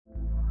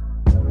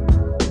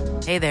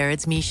Hey there,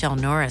 it's Michelle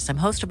Norris. I'm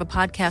host of a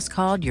podcast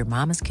called Your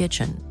Mama's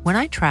Kitchen. When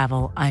I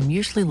travel, I'm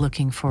usually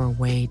looking for a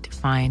way to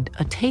find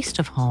a taste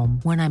of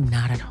home when I'm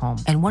not at home.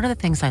 And one of the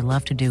things I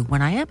love to do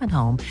when I am at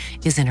home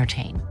is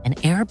entertain. And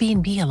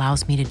Airbnb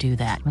allows me to do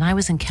that. When I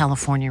was in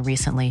California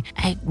recently,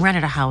 I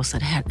rented a house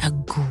that had a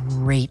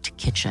great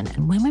kitchen.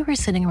 And when we were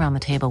sitting around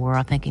the table, we were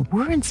all thinking,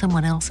 we're in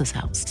someone else's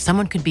house.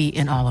 Someone could be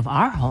in all of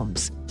our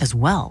homes as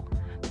well.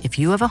 If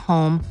you have a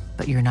home,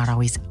 but you're not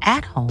always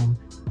at home,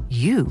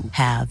 you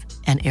have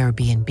an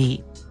Airbnb.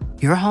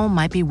 Your home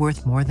might be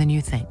worth more than you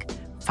think.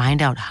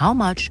 Find out how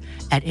much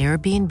at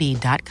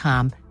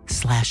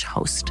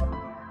airbnb.com/host.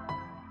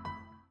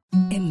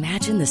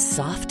 Imagine the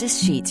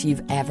softest sheets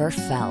you've ever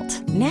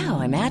felt. Now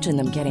imagine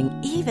them getting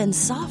even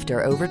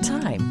softer over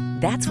time.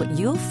 That's what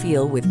you'll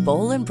feel with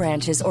Boll &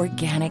 Branch's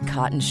organic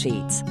cotton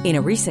sheets. In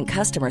a recent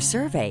customer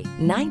survey,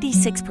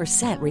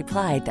 96%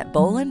 replied that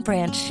Boll &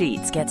 Branch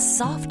sheets get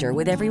softer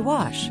with every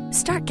wash.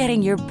 Start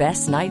getting your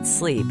best night's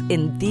sleep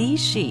in these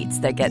sheets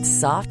that get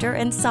softer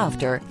and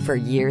softer for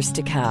years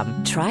to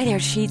come. Try their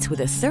sheets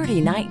with a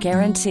 30-night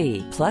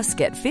guarantee. Plus,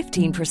 get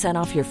 15%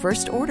 off your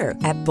first order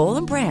at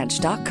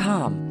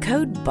bollandbranch.com.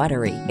 Code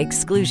BUTTERY.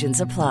 Exclusions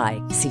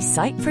apply. See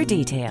site for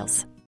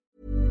details.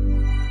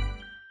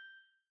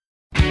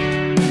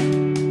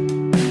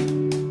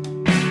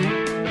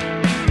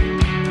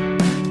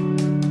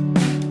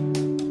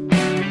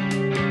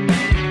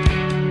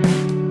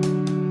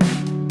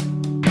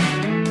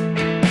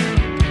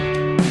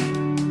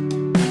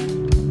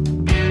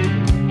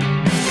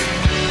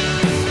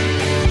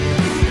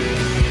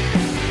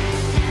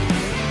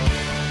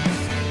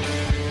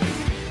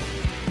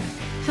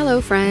 Hello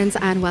friends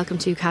and welcome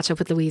to Catch Up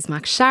with Louise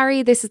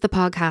McSharry. This is the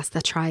podcast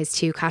that tries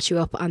to catch you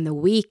up on the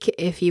week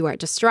if you are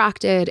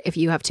distracted, if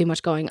you have too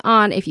much going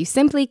on, if you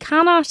simply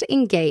cannot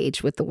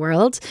engage with the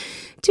world.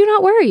 Do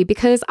not worry,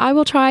 because I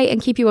will try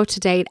and keep you up to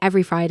date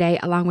every Friday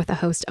along with a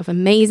host of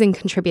amazing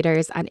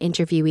contributors and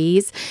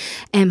interviewees.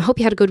 Hope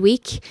you had a good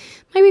week.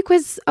 My week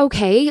was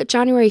okay.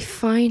 January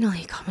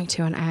finally coming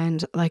to an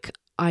end. Like,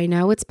 I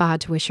know it's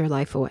bad to wish your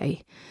life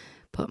away,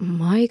 but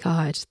my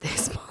God,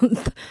 this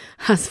month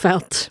has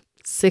felt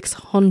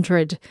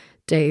 600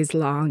 days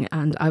long,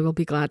 and I will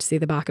be glad to see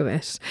the back of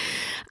it.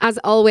 As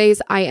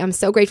always, I am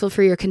so grateful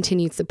for your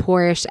continued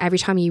support. Every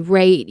time you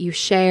rate, you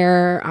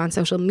share on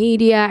social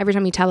media, every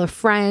time you tell a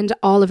friend,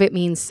 all of it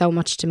means so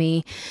much to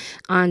me.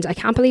 And I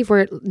can't believe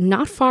we're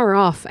not far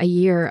off a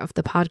year of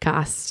the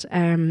podcast.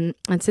 And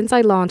since I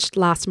launched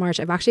last March,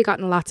 I've actually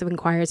gotten lots of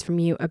inquiries from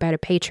you about a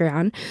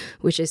Patreon,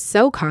 which is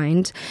so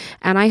kind.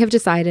 And I have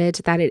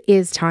decided that it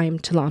is time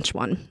to launch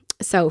one.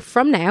 So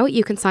from now,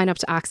 you can sign up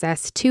to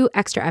access 2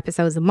 extra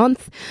episodes a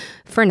month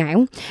for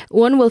now.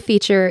 One will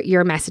feature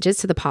your messages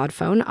to the pod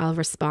phone. I'll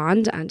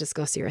respond and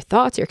discuss your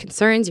thoughts, your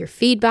concerns, your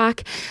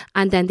feedback.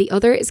 And then the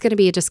other is going to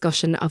be a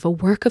discussion of a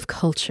work of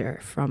culture,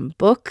 from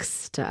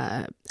books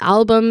to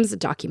albums,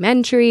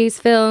 documentaries,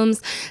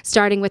 films,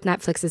 starting with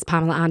Netflix's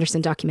Pamela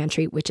Anderson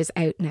documentary, which is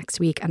out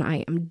next week. And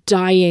I am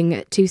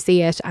dying to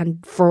see it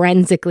and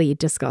forensically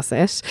discuss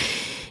it.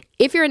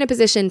 If you're in a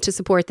position to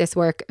support this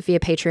work via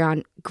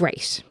Patreon,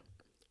 great.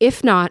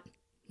 If not,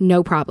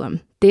 no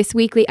problem. This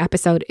weekly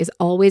episode is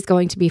always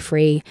going to be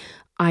free.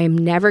 I am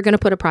never going to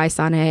put a price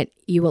on it.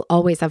 You will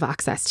always have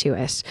access to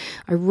it.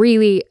 I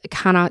really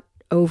cannot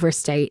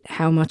overstate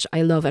how much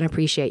I love and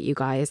appreciate you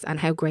guys and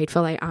how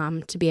grateful I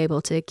am to be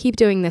able to keep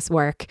doing this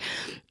work.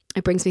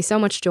 It brings me so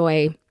much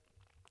joy.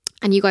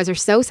 And you guys are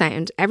so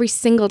sound. Every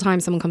single time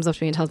someone comes up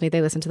to me and tells me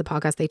they listen to the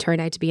podcast, they turn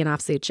out to be an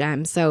absolute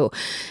gem. So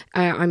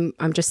I'm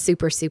just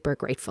super, super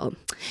grateful.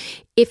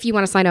 If you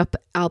want to sign up,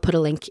 I'll put a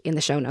link in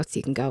the show notes.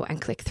 You can go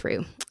and click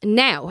through.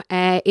 Now,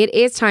 it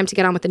is time to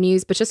get on with the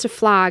news. But just a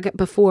flag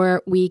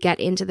before we get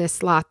into this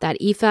slot that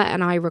Aoife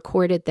and I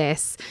recorded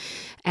this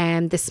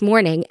this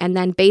morning, and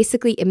then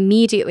basically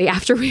immediately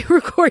after we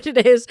recorded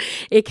it,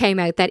 it came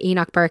out that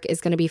Enoch Burke is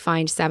going to be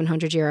fined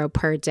 €700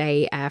 per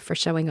day for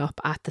showing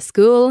up at the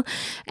school.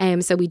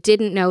 So we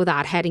didn't know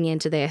that heading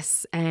into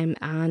this, and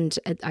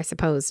I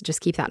suppose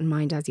just keep that in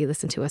mind as you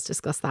listen to us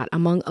discuss that,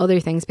 among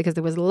other things, because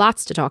there was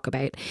lots to talk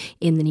about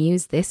in the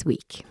news this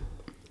week.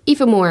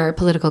 Aoife Moore,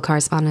 political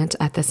correspondent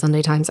at the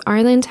Sunday Times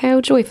Ireland. How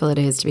joyful it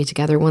is to be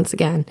together once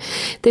again.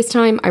 This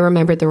time I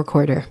remembered the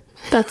recorder.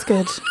 That's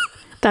good.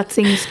 That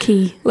seems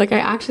key. Like, I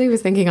actually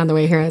was thinking on the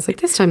way here, I was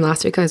like, this time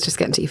last week I was just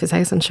getting to Aoife's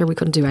house and sure we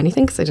couldn't do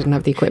anything because I didn't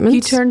have the equipment.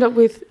 You turned up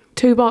with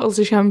 2 bottles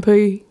of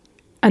shampoo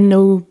and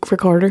no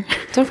recorder.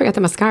 Don't forget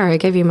the mascara. I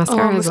gave you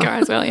mascara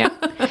as well, yeah.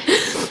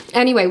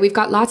 Anyway, we've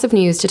got lots of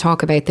news to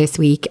talk about this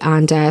week,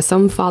 and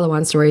some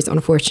follow-on stories,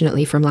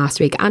 unfortunately, from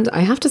last week. And I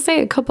have to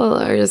say, a couple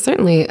are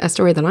certainly a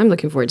story that I'm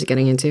looking forward to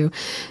getting into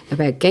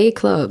about gay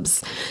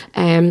clubs.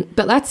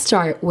 But let's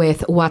start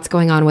with what's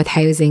going on with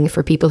housing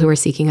for people who are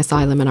seeking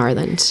asylum in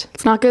Ireland.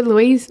 It's not good,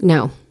 Louise.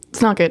 No.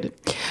 It's not good.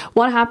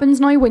 What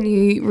happens now when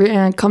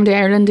you come to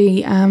Ireland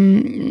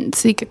to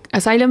seek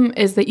asylum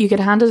is that you get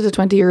handed a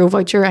 €20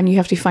 voucher and you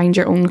have to find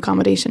your own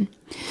accommodation.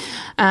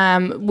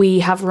 We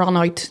have run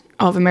out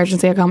of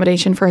emergency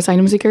accommodation for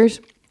asylum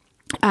seekers.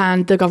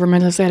 and the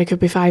government has said it could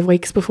be 5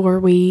 weeks before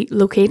we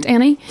locate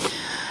any.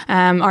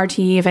 RT,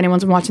 if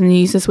anyone's been watching the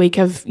news this week,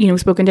 have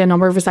spoken to a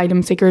number of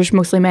asylum seekers,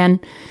 mostly men,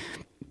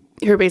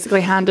 who are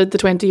basically handed the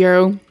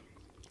 €20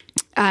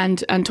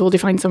 and told to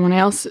find someone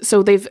else.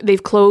 So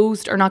they've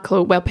closed, or not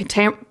closed, well,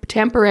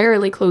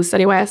 temporarily closed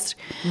City West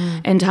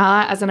in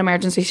Tallaght as an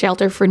emergency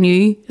shelter for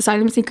new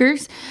asylum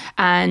seekers.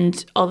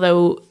 And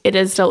although it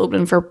is still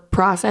open for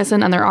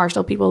processing and there are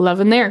still people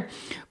living there,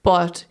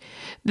 but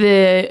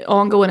the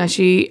ongoing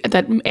issue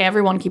that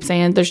everyone keeps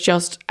saying, there's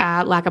just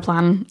a lack of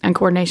planning and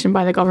coordination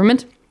by the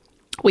government.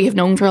 We have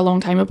known for a long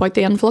time about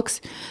the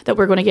influx that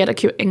we're going to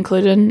get,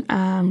 including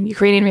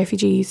Ukrainian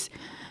refugees,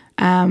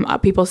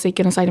 people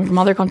seeking asylum from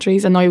other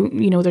countries, and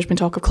now there's been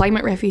talk of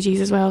climate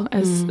refugees as well,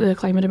 as the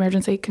climate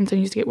emergency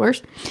continues to get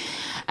worse.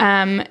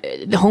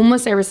 The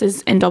homeless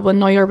services in Dublin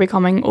now are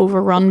becoming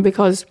overrun,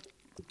 because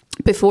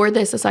before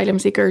this, asylum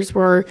seekers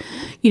were,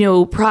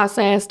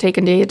 processed,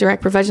 taken to a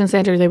direct provision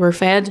centre, they were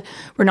fed.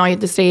 We're now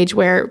at the stage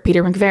where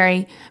Peter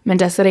McVerry,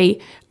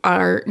 Mendicity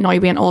are now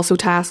being also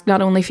tasked,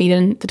 not only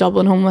feeding the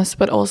Dublin homeless,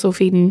 but also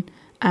feeding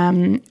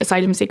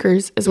asylum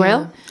seekers as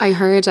well. I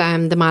heard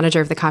the manager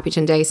of the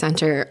Capuchin Day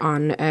Centre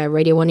on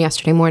Radio 1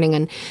 yesterday morning,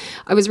 and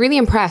I was really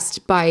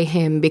impressed by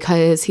him,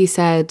 because he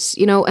said,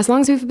 as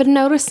long as we've been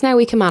noticed now,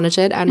 we can manage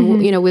it,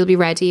 and we'll be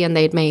ready. And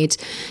they'd made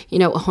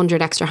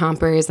 100 extra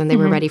hampers, and they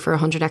were ready for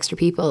 100 extra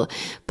people.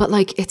 But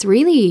it's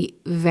really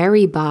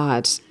very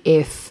bad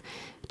if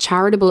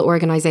charitable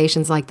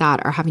organisations like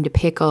that are having to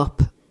pick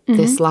up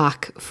this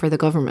slack for the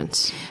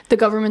government. The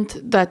government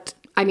that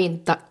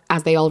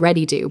as they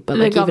already do, but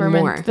the even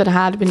government more. That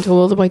had been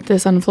told about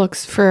this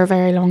influx for a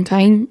very long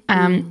time.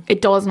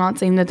 It does not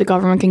seem that the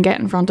government can get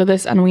in front of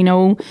this, and we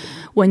know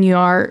when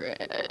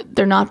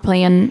they're not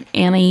playing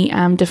any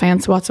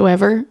defence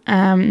whatsoever,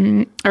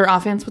 or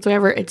offence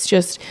whatsoever. It's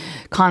just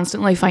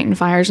constantly fighting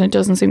fires, and it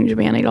doesn't seem to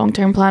be any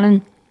long-term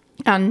planning.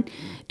 And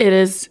it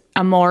is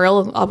a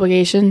moral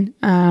obligation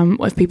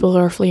with people who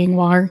are fleeing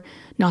war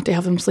not to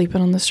have them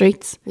sleeping on the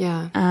streets.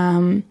 Yeah.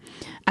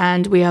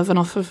 And we have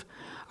enough of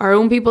our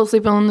own people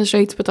sleeping on the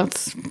streets, but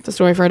that's the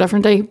story for a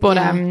different day. But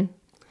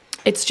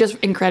it's just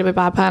incredibly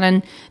bad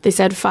planning. They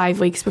said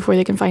 5 weeks before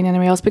they can find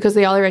anywhere else, because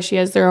the other issue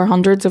is there are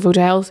hundreds of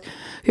hotels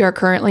who are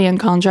currently in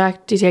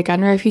contract to take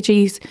in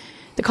refugees.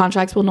 The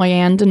contracts will now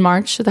end in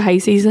March, the high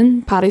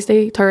season, Paddy's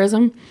Day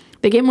tourism.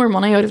 They get more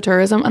money out of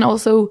tourism, and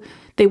also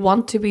they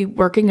want to be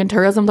working in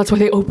tourism. That's why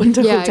they opened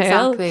a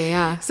hotel. Exactly,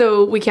 yeah.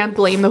 So we can't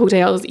blame the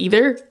hotels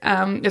either.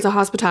 It's a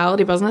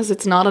hospitality business.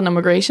 It's not an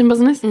immigration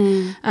business.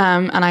 And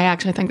I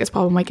actually think this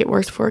problem might get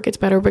worse before it gets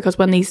better, because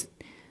when these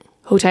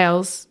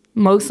hotels,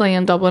 mostly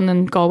in Dublin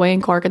and Galway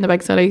and Cork and the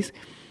big cities,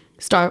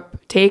 stop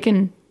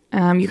taking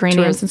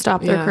Ukrainians and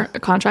stop their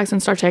contracts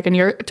and start taking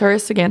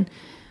tourists again,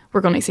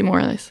 we're going to see more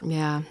of this.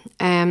 Yeah.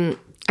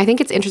 I think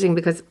it's interesting,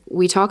 because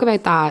we talk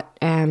about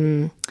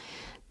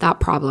that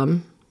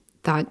problem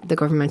that the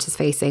government is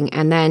facing,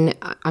 and then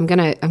I'm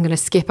gonna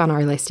skip on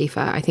our list, Aoife.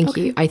 I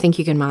think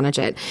you can manage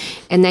it.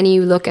 And then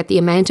you look at the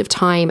amount of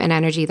time and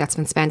energy that's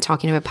been spent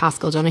talking about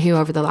Pascal Donoghue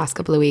over the last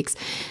couple of weeks.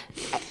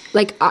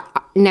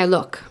 Now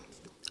look,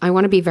 I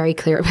want to be very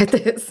clear about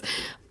this.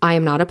 I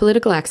am not a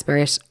political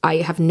expert. I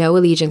have no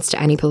allegiance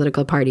to any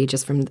political party,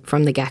 just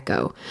from the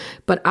get-go.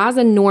 But as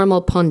a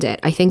normal pundit,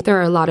 I think there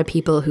are a lot of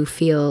people who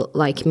feel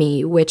like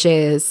me, which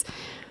is,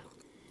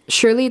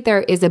 surely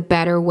there is a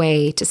better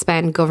way to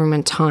spend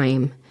government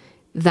time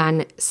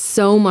than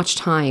so much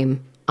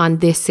time on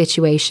this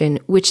situation,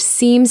 which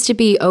seems to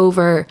be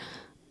over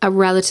a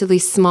relatively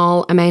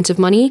small amount of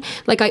money.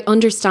 I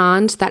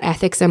understand that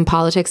ethics in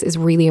politics is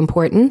really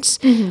important.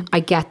 I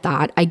get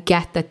that. I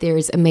get that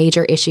there's a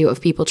major issue of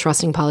people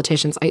trusting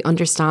politicians. I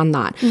understand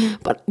that.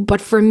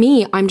 But for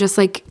me, I'm just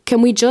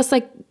can we just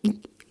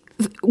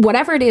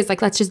whatever it is,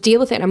 let's just deal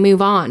with it and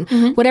move on.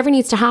 Whatever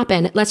needs to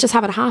happen, let's just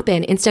have it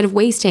happen, instead of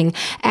wasting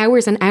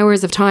hours and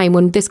hours of time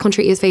when this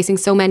country is facing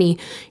so many,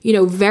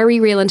 very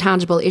real and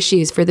tangible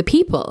issues for the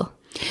people.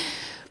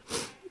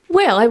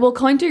 Well, I will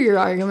counter your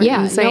argument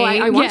and say... No,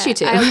 I want you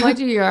to. I'll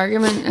counter your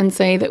argument and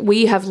say that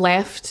we have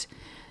left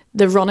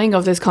the running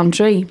of this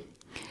country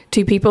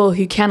to people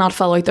who cannot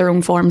fill out their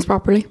own forms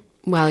properly.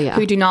 Well, yeah.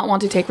 Who do not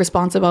want to take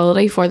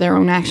responsibility for their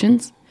own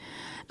actions.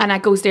 And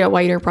that goes to a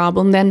wider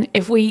problem. Then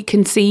if we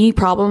can see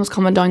problems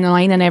coming down the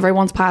line and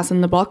everyone's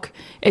passing the buck,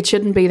 it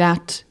shouldn't be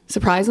that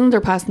surprising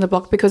they're passing the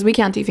buck, because we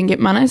can't even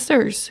get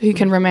ministers who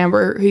can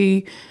remember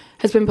who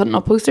has been putting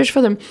up posters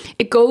for them.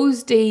 It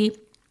goes to...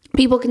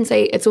 People can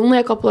say it's only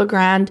a couple of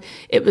grand.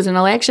 It was an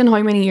election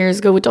how many years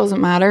ago? It doesn't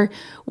matter.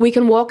 We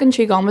can walk and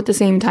chew gum at the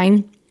same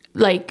time.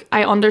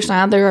 I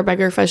understand there are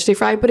bigger fish to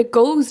fry, but it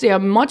goes to a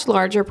much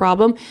larger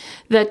problem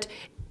that...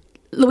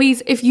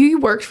 Louise, if you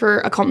worked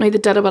for a company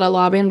that did a bit of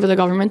lobbying for the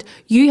government,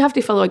 you have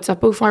to fill out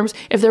SIPO forms.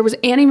 If there was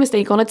any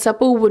mistake on it,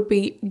 SIPO would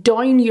be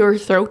down your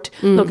throat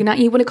looking at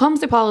you. When it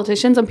comes to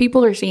politicians, and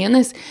people are saying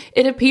this,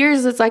 it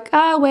appears it's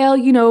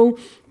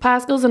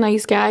Pascal's a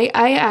nice guy.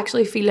 I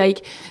actually feel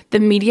like the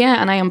media,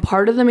 and I am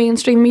part of the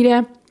mainstream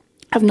media,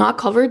 have not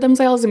covered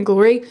themselves in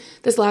glory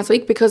this last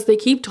week because they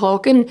keep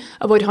talking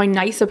about how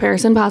nice a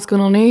person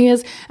Pascal O'Neill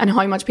is and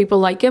how much people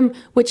like him,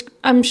 which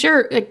I'm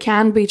sure it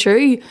can be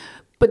true,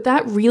 but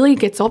that really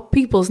gets up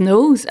people's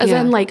nose, as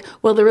in like,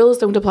 well, the rules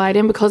don't apply to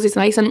him because he's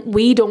nice and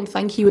we don't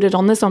think he would have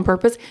done this on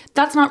purpose.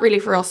 That's not really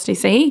for us to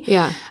see.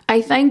 Yeah.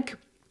 I think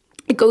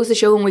it goes to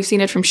show, and we've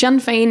seen it from Sinn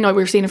Féin, now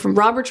we've seen it from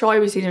Robert Troy,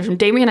 we've seen it from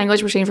Damien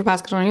English, we're seeing it from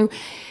Pascal O'Neill.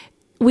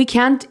 We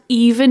can't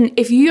even,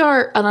 if you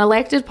are an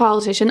elected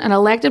politician, an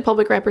elected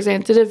public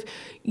representative,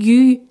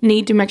 you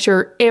need to make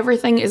sure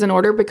everything is in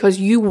order because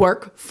you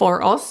work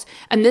for us.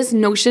 And this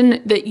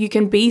notion that you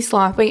can be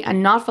sloppy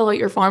and not fill out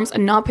your forms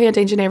and not pay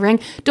attention to everything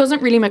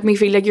doesn't really make me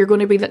feel like you're going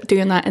to be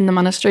doing that in the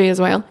ministry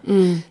as well.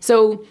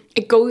 So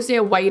it goes to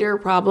a wider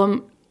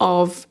problem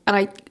of,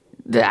 and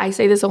I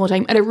say this all the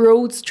time, it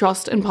erodes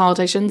trust in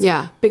politicians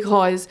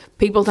because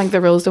people think the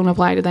rules don't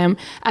apply to them.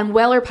 And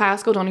whether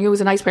Pascal Donoghue was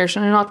a nice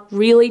person or not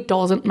really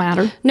doesn't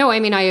matter. No,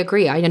 I mean, I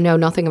agree. I know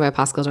nothing about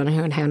Pascal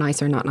Donoghue and how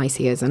nice or not nice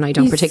he is, and I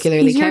don't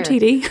particularly care.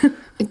 He's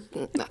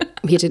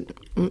your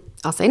TD.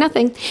 I'll say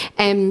nothing.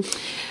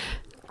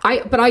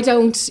 But I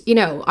don't,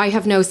 I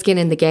have no skin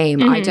in the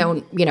game. I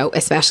don't,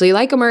 especially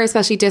like him or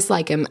especially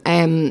dislike him.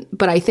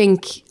 But I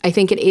think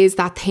it is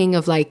that thing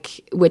of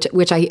like,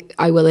 which I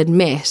will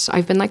admit,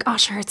 I've been like, oh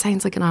sure, it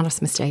sounds like an honest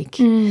mistake.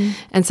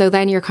 And so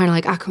then you're kind of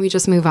like, can we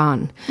just move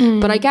on?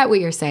 But I get what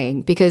you're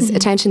saying because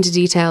attention to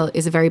detail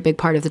is a very big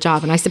part of the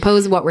job. And I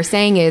suppose what we're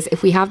saying is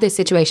if we have this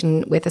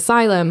situation with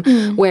asylum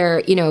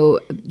where,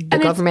 the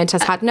government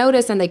has had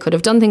notice and they could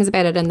have done things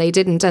about it and they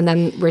didn't, and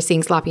then we're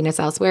seeing sloppiness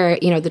elsewhere,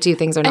 the two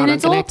things are not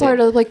unconnected.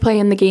 Part of like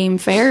playing the game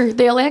fair.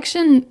 The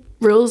election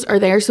rules are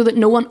there so that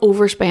no one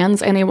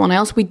overspends anyone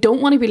else. We don't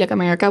want to be like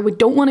America. We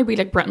don't want to be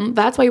like Britain.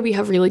 That's why we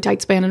have really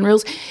tight spending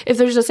rules. If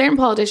there's a certain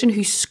politician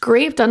who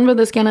scraped under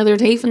the skin of their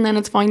teeth and then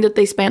it's found that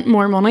they spent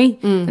more money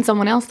than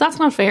someone else, that's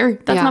not fair.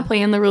 That's not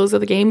playing the rules of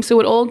the game. So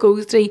it all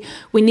goes to,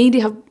 we need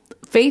to have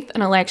faith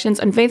in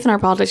elections and faith in our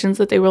politicians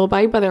that they will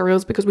abide by their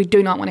rules because we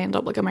do not want to end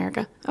up like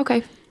America.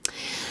 Okay.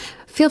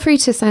 Feel free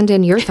to send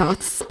in your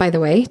thoughts, by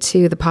the way,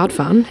 to the pod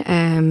fun.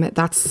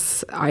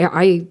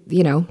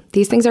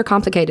 These things are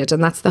complicated,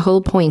 and that's the whole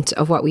point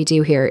of what we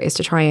do here is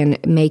to try and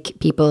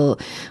make people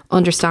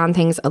understand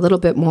things a little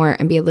bit more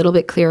and be a little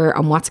bit clearer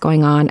on what's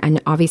going on.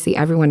 And obviously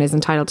everyone is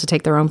entitled to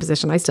take their own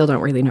position. I still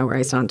don't really know where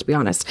I stand, to be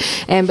honest.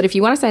 But if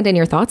you want to send in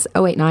your thoughts,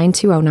 089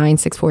 209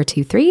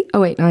 6423,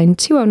 089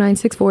 209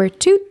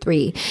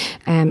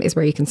 6423 is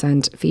where you can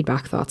send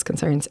feedback, thoughts,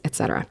 concerns,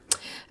 etc.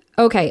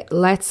 Okay,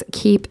 let's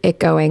keep it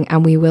going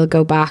and we will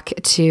go back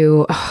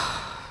to...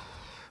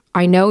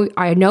 I know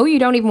you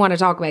don't even want to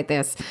talk about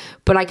this,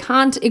 but I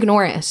can't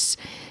ignore it.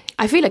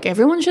 I feel like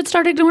everyone should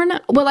start ignoring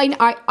it. Well,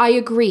 I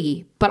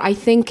agree, but I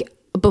think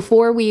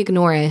before we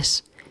ignore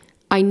it,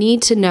 I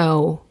need to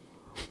know,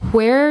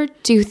 where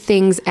do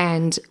things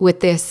end with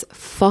this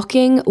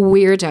fucking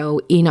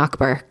weirdo Enoch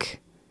Burke?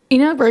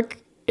 Enoch Burke,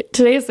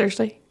 today is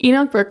Thursday.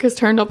 Enoch Burke has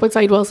turned up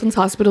outside Wilson's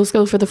Hospital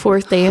School for the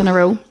 4th day in a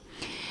row.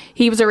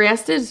 He was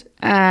arrested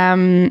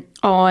on,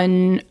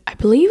 I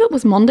believe it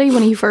was Monday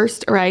when he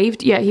first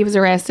arrived. Yeah, he was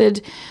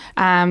arrested,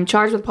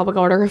 charged with public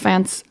order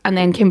offence, and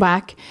then came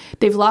back.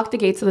 They've locked the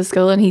gates of the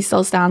school and he's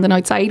still standing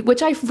outside,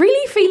 which I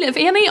really feel if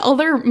any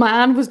other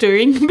man was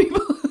doing,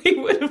 he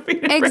would have been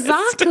arrested.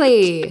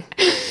 Exactly.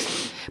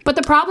 But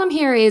the problem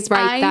here is,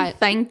 I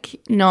think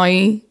now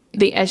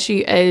the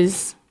issue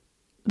is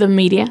the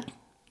media.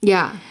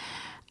 Yeah.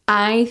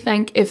 I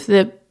think if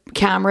the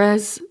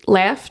cameras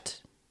left,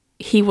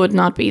 he would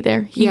not be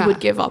there. He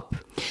would give up.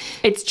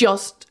 It's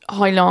just,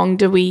 how long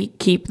do we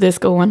keep this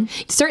going?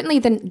 Certainly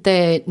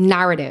the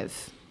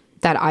narrative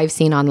that I've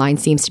seen online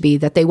seems to be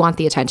that they want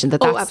the attention,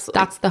 that's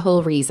the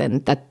whole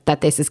reason that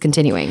this is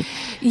continuing.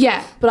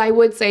 Yeah, but I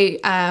would say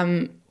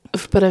a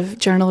bit of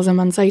journalism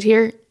insight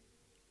here.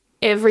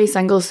 Every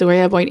single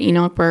story about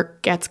Enoch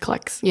Burke gets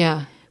clicks.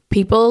 Yeah.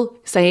 People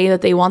say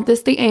that they want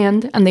this to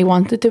end and they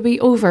want it to be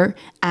over,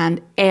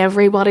 and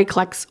everybody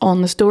clicks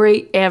on the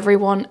story.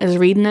 Everyone is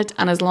reading it,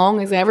 and as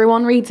long as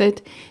everyone reads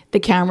it, the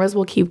cameras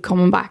will keep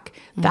coming back.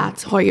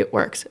 That's how it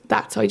works.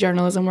 That's how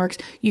journalism works.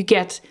 You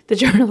get the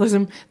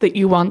journalism that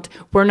you want.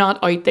 We're not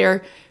out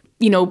there,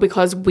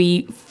 because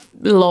we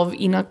love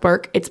Enoch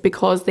Burke. It's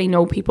because they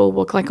know people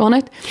will click on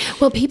it.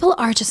 Well, people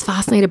are just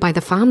fascinated by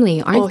the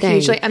family, aren't they?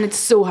 Hugely, and it's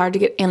so hard to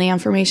get any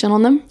information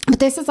on them. But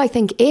this is, I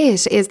think,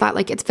 is that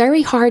like it's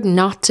very hard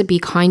not to be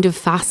kind of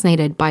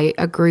fascinated by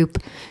a group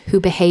who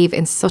behave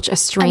in such a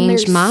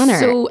strange manner.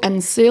 So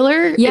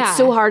insular. Yeah. It's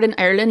so hard in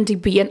Ireland to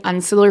be an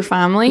insular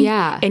family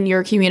in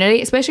your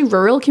community, especially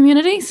rural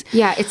communities.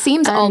 Yeah, it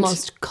seems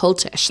almost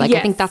cultish. Like, I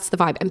think that's the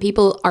vibe. And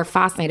people are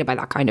fascinated by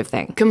that kind of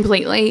thing.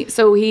 Completely.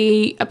 So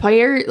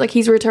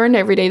he's returned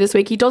every day this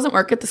week. He doesn't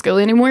work at the school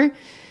anymore.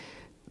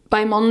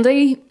 By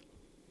Monday,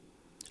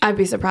 I'd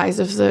be surprised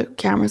if the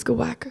cameras go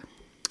back.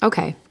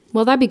 Okay.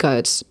 Well, that'd be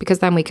good, because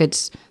then we could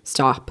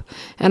stop.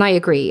 And I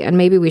agree. And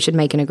maybe we should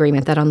make an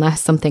agreement that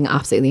unless something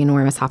absolutely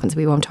enormous happens,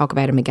 we won't talk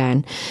about him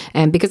again.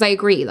 Because I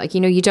agree, like,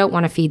 you know, you don't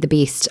want to feed the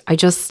beast. I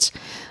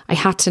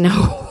had to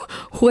know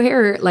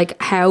where,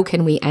 like, how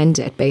can we end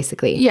it,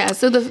 basically? Yeah,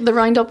 so the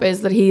roundup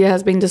is that he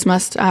has been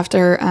dismissed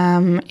after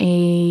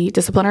a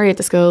disciplinary at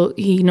the school.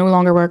 He no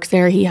longer works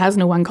there. He has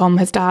no income.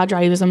 His dad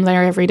drives him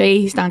there every day.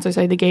 He stands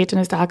outside the gate and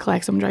his dad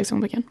collects him and drives him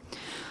home again.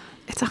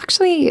 It's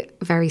actually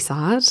very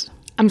sad.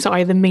 I'm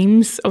sorry, the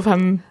memes of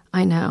him.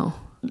 I know.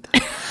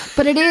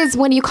 But it is,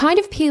 when you kind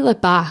of peel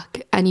it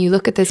back and you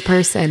look at this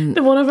person,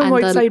 The one of them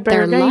outside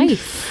their Bergame.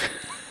 life,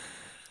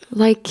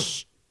 like,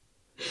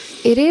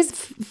 it is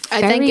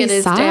very I think it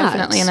is sad.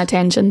 definitely an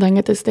attention thing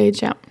at this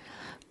stage, yeah.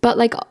 But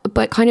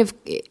kind of,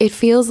 it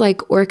feels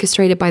like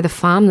orchestrated by the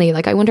family.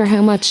 Like, I wonder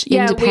how much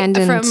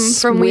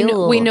independence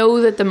we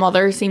know that the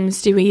mother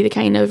seems to be the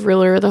kind of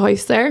ruler of the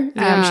house there.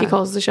 She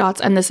calls the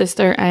shots, and the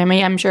sister,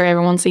 Amy, I'm sure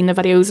everyone's seen the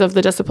videos of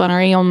the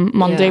disciplinary on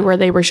Monday where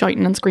they were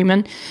shouting and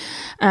screaming.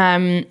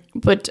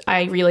 But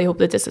I really hope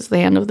that this is the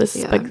end of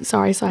this big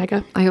sorry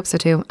saga. I hope so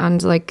too.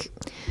 And like,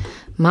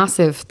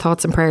 massive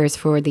thoughts and prayers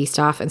for the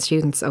staff and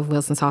students of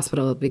Wilson's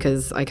Hospital,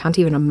 because I can't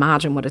even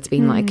imagine what it's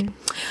been like.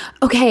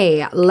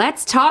 Okay,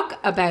 let's talk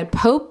about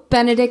Pope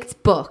Benedict's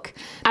book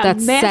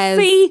that says,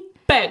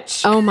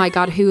 bitch. oh my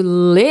God, who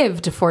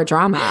lived for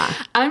drama.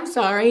 I'm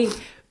sorry.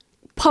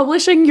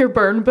 Publishing your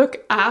burn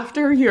book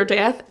after your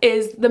death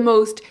is the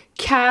most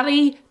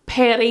catty,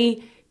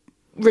 petty,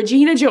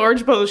 Regina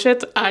George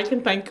bullshit I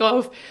can think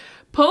of.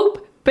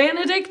 Pope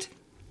Benedict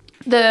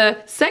the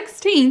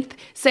 16th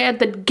said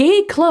that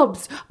gay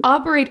clubs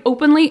operate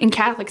openly in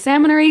Catholic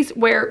seminaries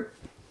where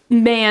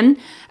men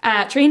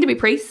train to be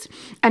priests,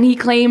 and he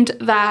claimed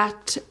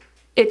that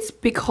it's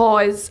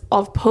because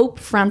of Pope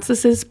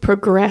Francis's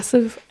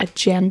progressive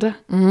agenda.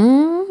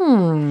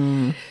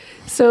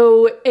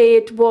 So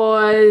it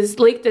was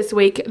leaked this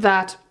week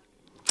that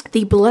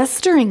the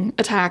blistering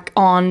attack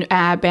on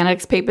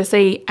Benedict's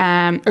papacy,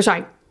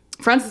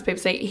 Francis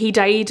papacy, he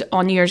died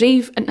on New Year's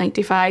Eve at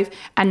 95,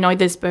 and now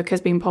this book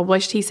has been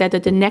published. He said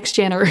that the next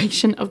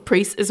generation of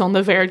priests is on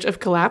the verge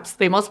of collapse.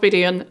 They must be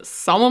doing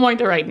some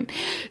amount of writing.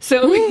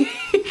 So he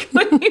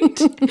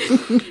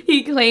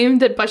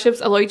claimed that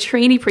bishops allow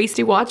trainee priests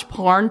to watch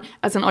porn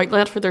as an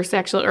outlet for their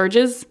sexual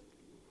urges.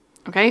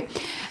 Okay.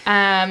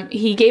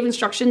 He gave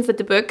instructions that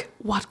the book,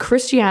 What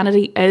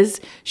Christianity Is,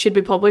 should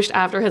be published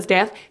after his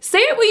death. Say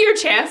it with your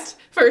chest.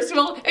 First of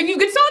all, if you've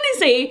got something to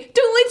say,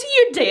 don't wait till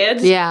you're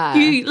dead. Yeah.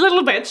 You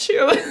little bitch.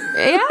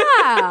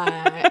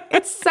 Yeah.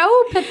 It's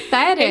so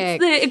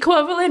pathetic. It's the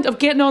equivalent of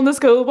getting on the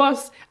school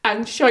bus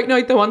and shouting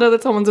out the window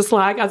that someone's a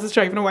slag as it's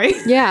driving away.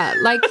 Yeah,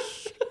 like,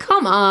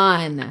 come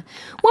on.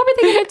 What were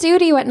they going to do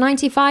to you at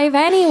 95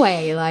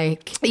 anyway?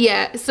 Like,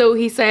 yeah, so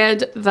he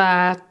said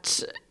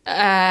that,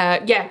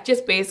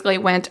 just basically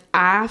went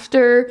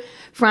after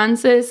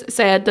Francis,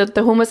 said that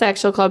the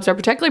homosexual clubs are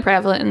particularly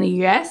prevalent in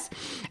the US,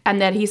 and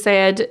that he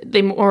said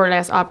they more or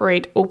less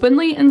operate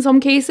openly in some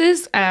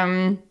cases.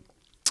 The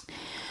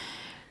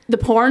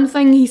porn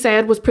thing, he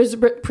said, was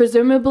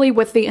presumably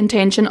with the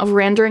intention of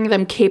rendering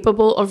them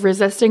capable of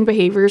resisting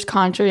behaviours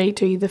contrary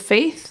to the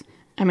faith.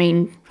 I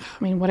mean,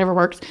 whatever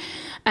works.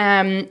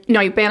 Now,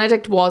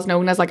 Benedict was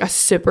known as like a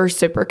super,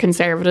 super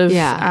conservative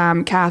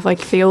Catholic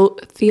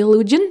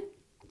theologian.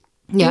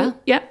 yeah.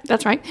 Yeah,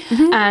 that's right.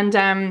 Mm-hmm.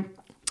 And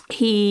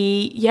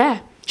he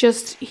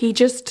just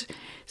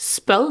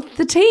spilt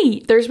the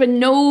tea. There's been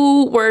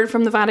no word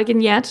from the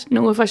Vatican yet,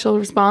 no official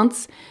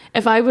response.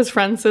 If I was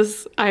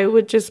Francis, I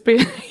would just be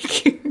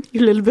like,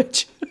 you little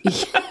bitch.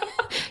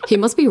 He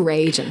must be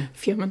raging.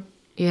 Fuming.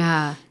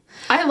 Yeah.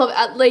 I love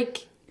it.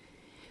 Like,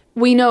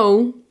 we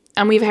know,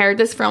 and we've heard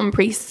this from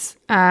priests,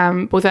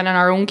 both in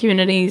our own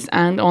communities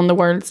and on the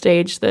world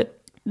stage, that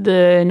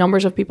the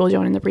numbers of people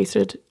joining the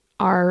priesthood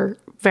are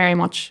very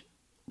much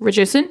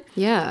reducing.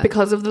 Yeah.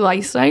 Because of the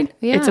lifestyle.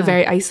 Yeah. It's a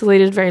very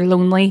isolated, very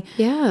lonely,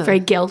 Yeah. very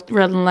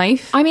guilt-ridden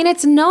life. I mean,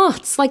 it's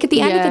nuts. Like, at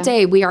the end of the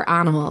day, we are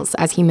animals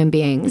as human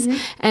beings. Mm-hmm.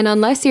 And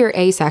unless you're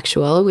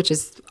asexual, which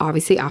is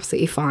obviously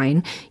absolutely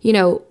fine, you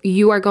know,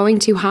 you are going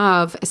to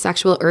have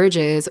sexual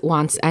urges,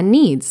 wants, and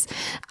needs.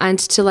 And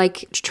to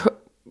like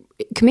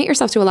commit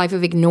yourself to a life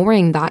of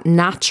ignoring that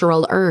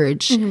natural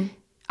urge,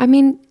 I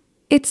mean,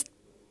 it's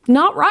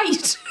not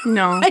right.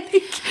 No.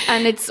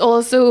 And it's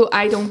also,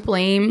 I don't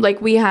blame, like,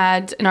 we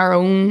had in our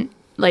own,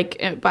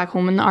 like, back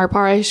home in our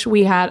parish,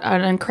 we had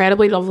an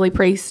incredibly lovely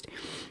priest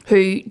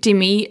who, to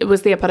me,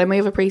 was the epitome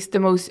of a priest, the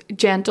most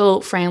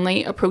gentle,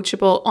 friendly,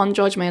 approachable,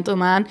 unjudgmental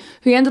man,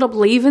 who ended up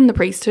leaving the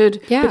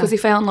priesthood because he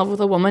fell in love with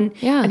a woman.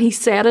 Yeah. And he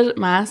said it at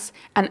Mass,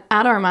 and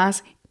at our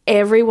Mass,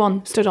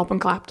 everyone stood up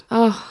and clapped.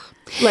 Oh.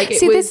 Like,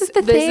 See, this is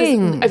the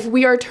thing. If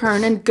we are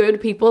turning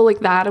good people like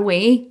that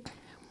away,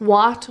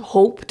 what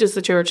hope does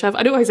the church have?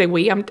 I know I say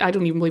we, I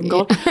don't even believe in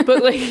God,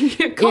 but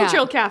like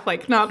cultural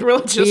Catholic, not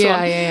religious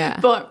one. Yeah.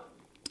 But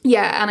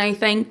yeah, and I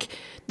think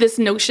this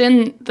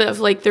notion that of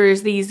like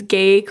there's these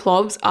gay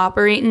clubs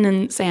operating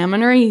in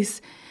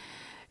seminaries,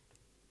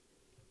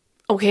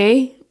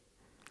 okay,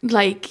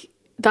 like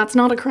that's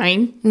not a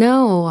crime.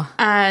 No.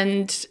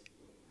 And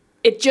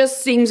it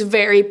just seems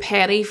very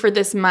petty for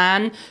this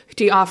man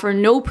to offer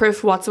no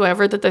proof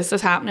whatsoever that this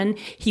is happening.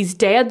 He's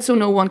dead, so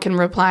no one can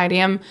reply to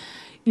him.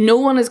 No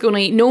one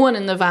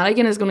in the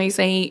Vatican is going to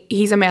say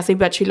he's a messy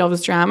bitch who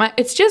loves drama.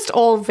 It's just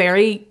all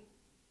very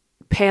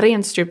petty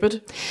and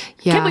stupid.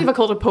 Yeah. Can't believe I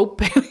called a Pope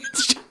petty and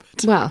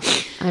stupid. Well,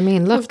 I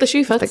mean, look. If the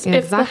shoe fits, exactly.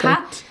 if the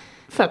hat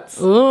fits.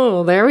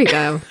 Oh, there we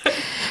go.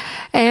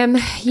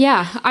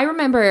 Yeah, I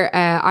remember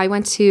I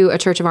went to a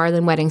Church of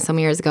Ireland wedding some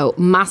years ago.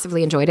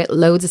 Massively enjoyed it.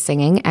 Loads of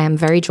singing.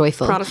 Very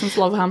joyful. Protestants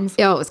love hymns.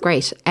 Oh, it was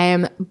great.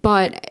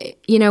 But,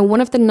 you know,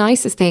 one of the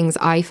nicest things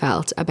I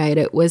felt about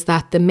it was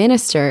that the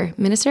minister,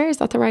 is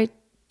that the right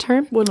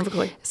term? One of a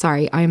clue.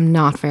 Sorry, I'm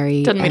not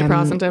very... Didn't meet a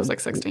Protestant, I was like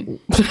 16.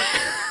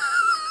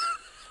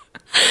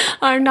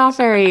 I'm not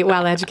very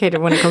well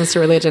educated when it comes to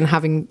religion,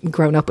 having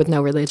grown up with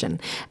no religion.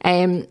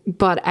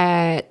 But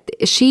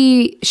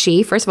she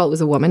first of all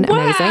was a woman,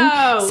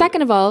 amazing.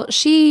 Second of all,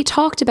 she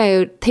talked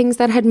about things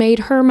that had made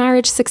her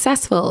marriage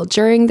successful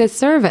during the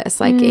service,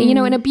 like you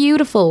know, in a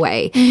beautiful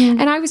way.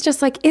 And I was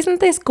just like, isn't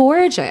this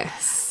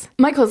gorgeous?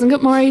 My cousin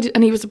got married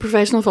and he was a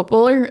professional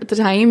footballer at the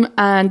time,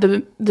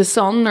 and the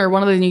son or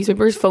one of the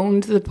newspapers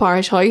phoned the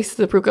parish house,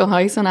 the parochial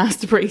house, and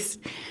asked the priest,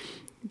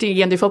 do you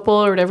get into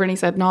football or whatever? And he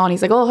said no. And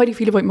he's like, oh, how do you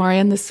feel about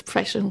marrying this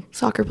professional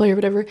soccer player or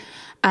whatever?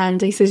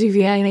 And he says, have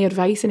you any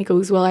advice? And he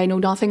goes, well, I know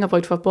nothing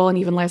about football and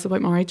even less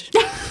about marriage.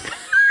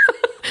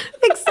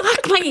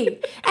 Exactly.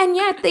 And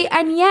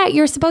yet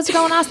you're supposed to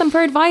go and ask them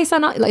for advice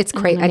on it's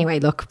crazy. Anyway,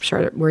 look,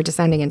 sure, we're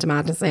descending into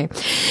madness now.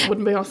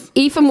 Wouldn't be us.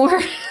 Aoife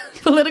Moore,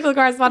 political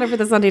correspondent for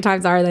the Sunday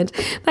Times Ireland.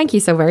 Thank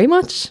you so very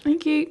much.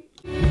 Thank you.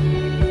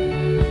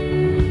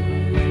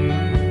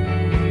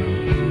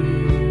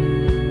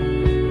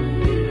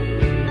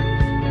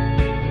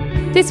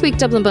 This week,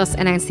 Dublin Bus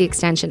announced the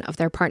extension of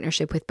their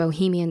partnership with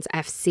Bohemians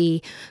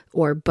FC,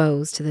 or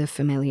Bows to the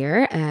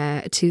familiar,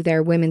 to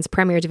their women's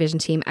Premier Division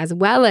team, as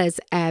well as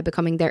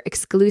becoming their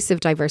exclusive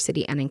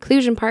diversity and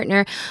inclusion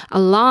partner,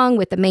 along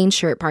with the main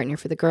shirt partner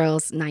for the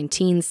girls'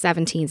 19s,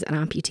 17s and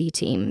amputee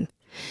team.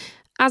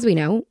 As we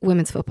know,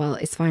 women's football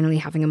is finally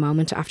having a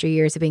moment after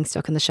years of being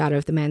stuck in the shadow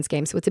of the men's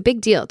game. So it's a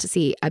big deal to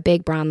see a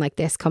big brand like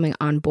this coming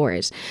on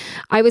board.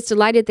 I was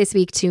delighted this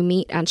week to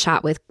meet and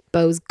chat with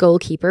Bow's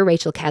goalkeeper,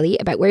 Rachael Kelly,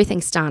 about where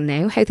things stand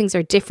now, how things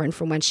are different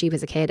from when she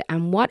was a kid,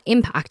 and what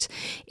impact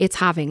it's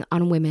having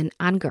on women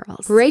and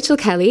girls. Rachael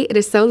Kelly, it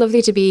is so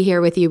lovely to be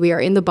here with you. We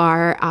are in the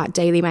bar at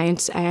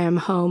Dalymount,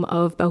 home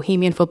of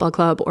Bohemian Football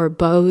Club, or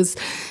Bows,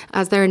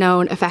 as they're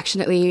known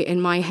affectionately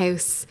in my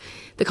house.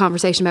 The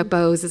conversation about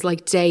Bows is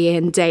like day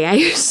in, day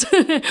out.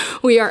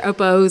 We are a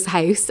Bows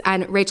house.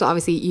 And Rachael,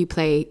 obviously you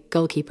play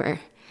goalkeeper.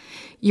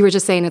 You were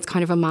just saying it's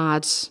kind of a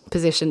mad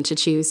position to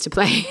choose to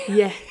play.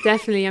 Yeah,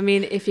 definitely. I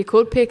mean, if you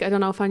could pick, I don't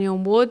know if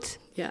anyone would.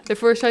 Yeah. The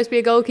first choice be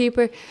a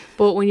goalkeeper.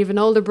 But when you have an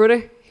older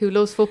brother who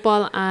loves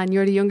football and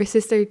you're the younger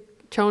sister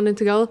thrown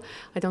into goal,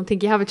 I don't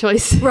think you have a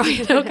choice.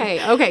 Right,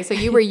 okay. So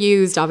you were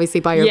used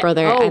obviously by your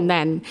brother. And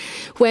then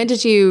when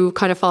did you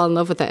kind of fall in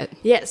love with it?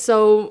 Yeah,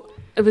 so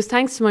it was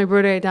thanks to my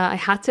brother that I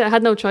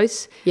had no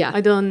choice. Yeah. I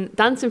done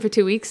dancing for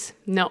 2 weeks.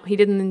 No, he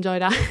didn't enjoy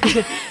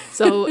that.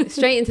 So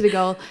straight into the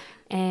goal.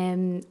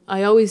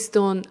 I always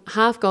done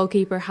half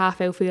goalkeeper, half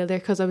outfielder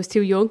because I was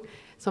too young.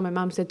 So my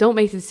mum said, don't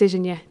make the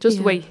decision yet. Just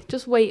wait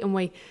and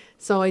wait.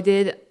 So I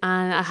did,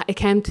 and it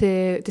came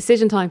to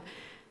decision time.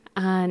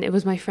 And it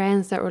was my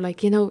friends that were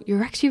like, you know,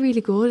 you're actually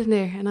really good in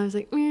there. And I was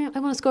like, I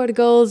want to score the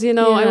goals, you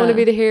know, I want to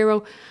be the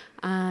hero.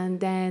 And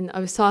then I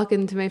was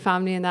talking to my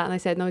family and that, and I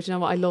said, no, do you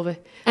know what? I love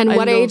it. And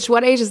what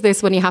age is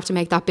this when you have to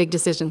make that big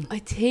decision? I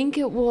think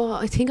I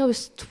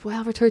was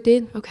 12 or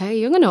 13. Okay,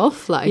 young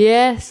enough.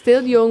 Yeah,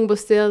 still young, but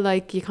still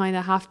like you kind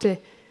of have to.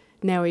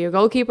 Now, are you a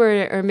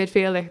goalkeeper or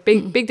midfielder?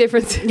 Big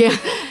difference. Yeah.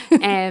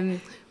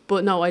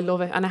 But no, I love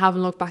it, and I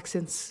haven't looked back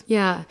since.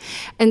 Yeah.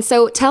 And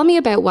so tell me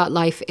about what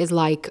life is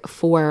like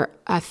for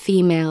a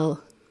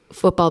female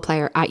football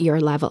player at your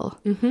level.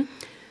 Mm-hmm.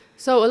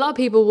 So a lot of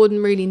people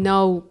wouldn't really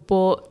know,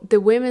 but the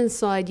women's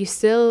side, you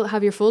still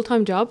have your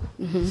full-time job.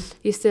 Mm-hmm.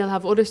 You still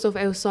have other stuff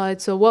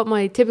outside. So what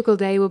my typical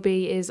day would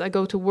be is I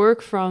go to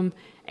work from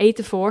 8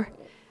 to 4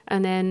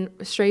 and then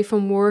straight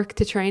from work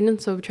to training.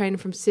 So training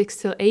from 6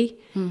 till 8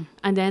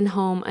 and then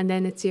home, and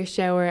then it's your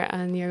shower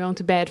and you're going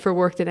to bed for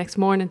work the next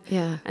morning.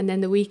 Yeah. And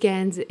then the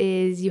weekends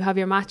is you have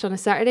your match on a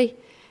Saturday.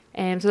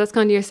 So that's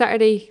kind of your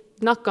Saturday.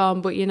 Not gone,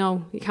 but you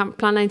know, you can't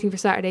plan anything for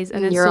Saturdays.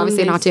 And then you're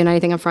obviously not doing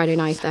anything on Friday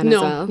night then as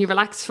well. No, you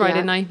relax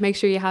Friday night. Make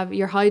sure you're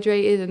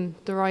hydrated and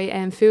the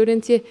right food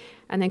into you.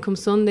 And then come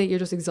Sunday, you're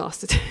just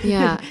exhausted.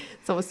 Yeah.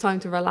 So it's time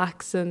to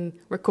relax and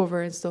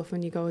recover and stuff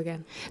when you go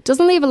again.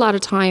 Doesn't leave a lot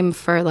of time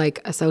for like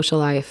a social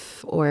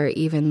life or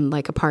even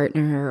like a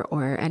partner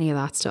or any of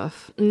that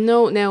stuff.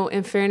 No, now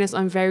in fairness,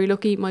 I'm very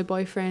lucky. My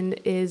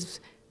boyfriend is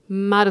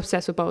mad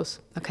obsessed with Bows.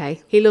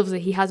 Okay. He loves it.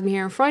 He has me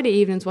here on Friday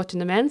evenings watching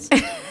the men's.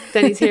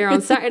 Then he's here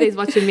on Saturdays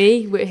watching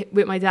me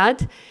with my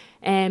dad.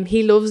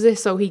 He loves it,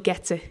 so he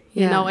gets it.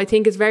 You know, I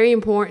think it's very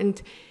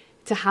important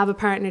to have a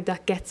partner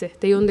that gets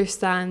it. They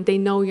understand. They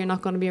know you're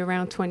not going to be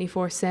around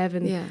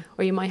 24/7,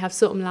 or you might have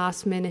something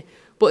last minute.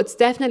 But it's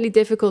definitely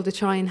difficult to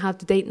try and have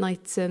the date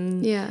nights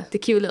and the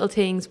cute little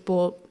things.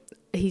 But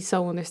he's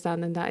so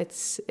understanding that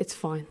it's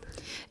fine.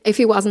 If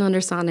he wasn't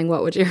understanding,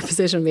 what would your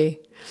position be?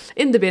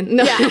 In the bin.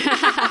 No.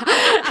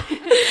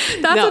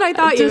 That's what I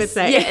thought you would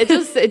say. Yeah,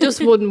 it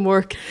just wouldn't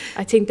work.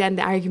 I think then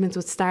the arguments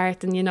would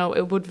start and,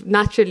 it would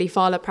naturally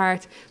fall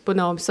apart. But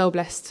no, I'm so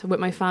blessed with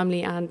my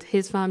family and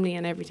his family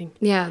and everything.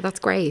 Yeah, that's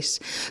great.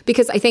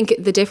 Because I think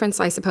the difference,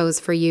 I suppose,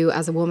 for you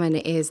as a woman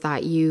is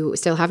that you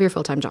still have your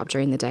full-time job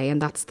during the day,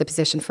 and that's the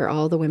position for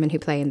all the women who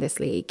play in this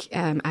league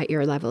at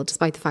your level,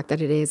 despite the fact that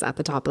it is at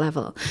the top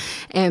level.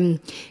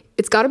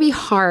 It's got to be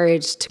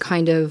hard to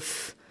kind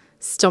of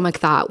stomach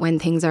that when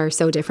things are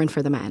so different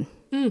for the men.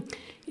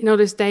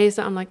 There's days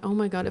that I'm like, oh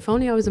my God, if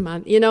only I was a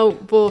man,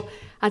 but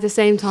at the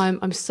same time,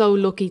 I'm so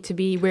lucky to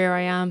be where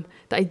I am,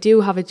 that I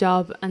do have a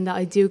job and that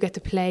I do get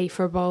to play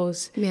for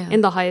Bohs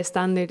in the highest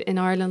standard in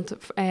Ireland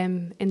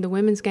in the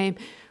women's game.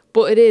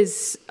 But it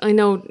is, I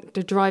know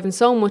they're driving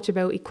so much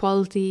about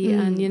equality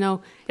and,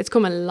 it's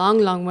come a long,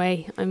 long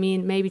way. I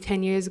mean, maybe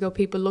 10 years ago,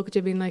 people look at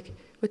you being like,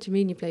 what do you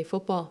mean you play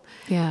football?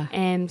 Yeah.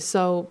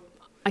 So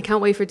I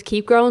can't wait for it to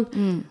keep growing.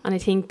 And I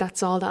think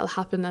that's all that'll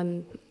happen,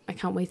 and I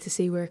can't wait to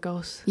see where it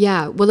goes.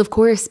 Yeah, well, of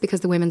course,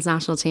 because the women's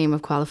national team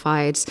have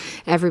qualified,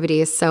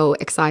 everybody is so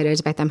excited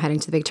about them heading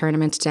to the big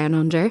tournament down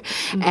under.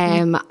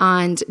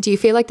 And do you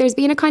feel like there's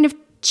been a kind of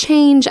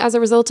change as a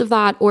result of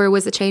that, or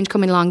was the change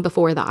coming along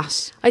before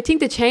that? I think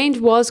the change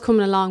was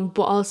coming along,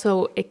 but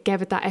also it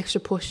gave it that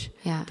extra push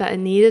that it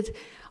needed.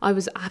 I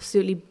was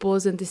absolutely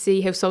buzzing to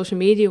see how social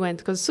media went,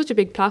 because it's such a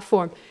big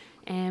platform.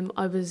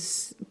 I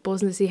was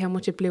buzzing to see how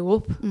much it blew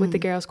up with the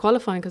girls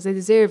qualifying, because they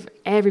deserve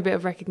every bit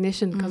of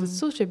recognition, because it's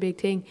such a big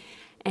thing.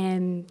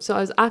 So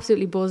I was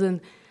absolutely buzzing.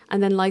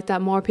 And then like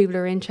that, more people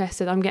are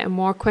interested. I'm getting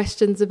more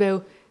questions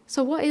about,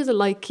 so what is it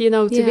like,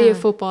 to be a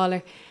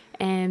footballer?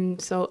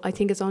 So I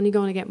think it's only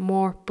going to get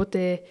more. But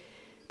the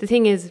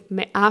thing is,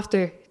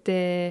 after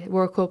the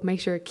World Cup, make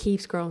sure it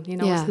keeps growing.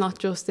 It's not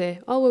just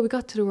we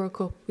got to the World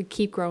Cup. We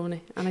keep growing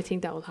it. And I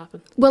think that will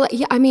happen. Well,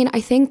 yeah, I mean,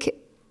 I think...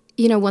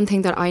 one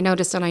thing that I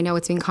noticed, and I know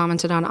it's been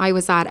commented on, I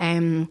was at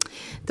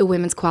the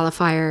women's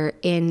qualifier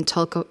in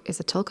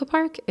Tulka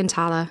Park? In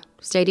Tala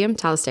Stadium,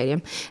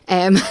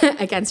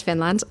 against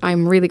Finland.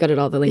 I'm really good at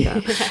all the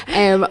lingo.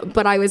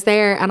 But I was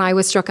there and I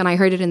was struck, and I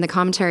heard it in the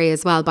commentary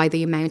as well, by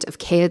the amount of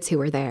kids who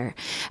were there,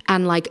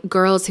 and like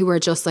girls who were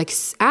just like,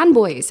 and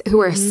boys who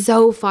were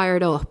so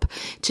fired up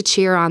to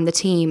cheer on the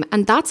team.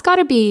 And that's got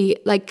to be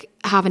like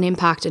have an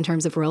impact in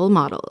terms of role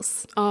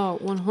models. Oh,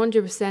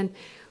 100%.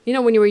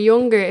 When you were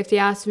younger, if they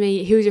asked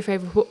me who's your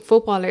favourite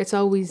footballer, it's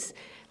always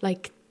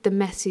like the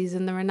Messis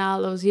and the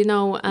Ronaldos,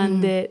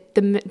 and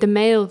the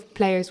male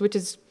players, which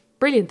is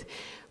brilliant.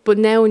 But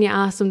now when you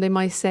ask them, they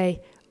might say,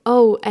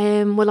 well,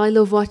 I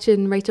love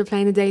watching Rachael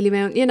playing a Daily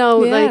Mount,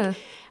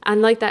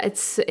 and like that,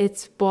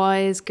 it's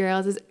boys,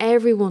 girls, it's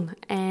everyone.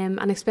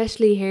 And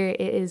especially here,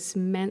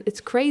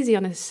 it's crazy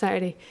on a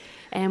Saturday.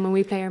 When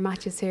we play our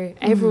matches here,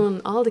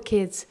 everyone, all the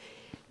kids,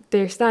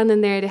 they're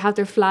standing there, they have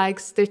their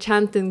flags, they're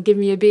chanting, give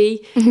me a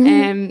B.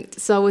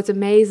 So it's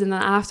amazing.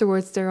 And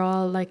afterwards, they're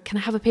all like, can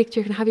I have a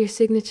picture? Can I have your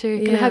signature?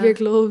 Can I have your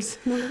gloves?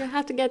 And I'm like, I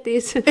have to get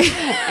these.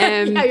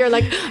 You're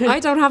like, I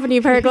don't have a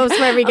new pair of gloves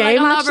for every game,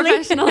 I'm not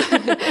professional.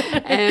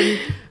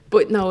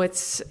 But no,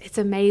 it's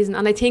amazing.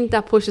 And I think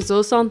that pushes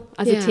us on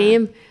as a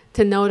team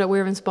to know that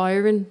we're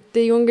inspiring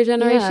the younger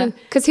generation.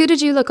 Because who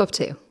did you look up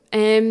to?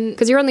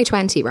 Because you're only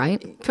 20,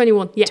 right?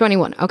 21, yeah.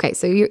 21, okay.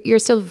 So you're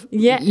still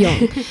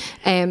young.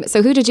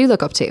 So who did you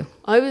look up to?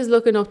 I was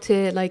looking up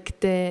to like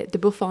the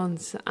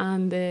Buffons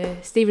and the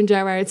Steven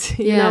Gerrards.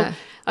 You know,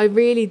 I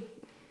really,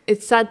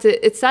 it's sad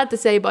to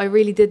say, but I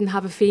really didn't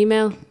have a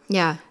female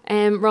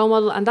role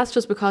model, and that's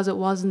just because it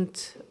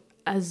wasn't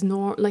as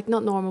not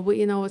normal, but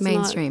it's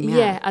mainstream,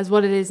 not, as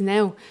what it is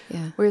now.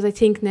 Whereas I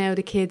think now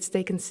the kids,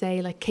 they can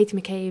say like Katie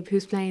McCabe,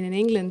 who's playing in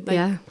England,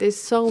 there's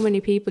so many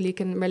people you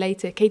can relate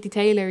to, Katie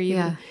Taylor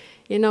even,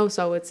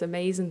 so it's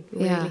amazing,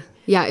 really.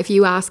 If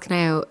you ask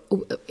now,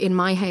 in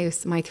my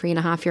house, my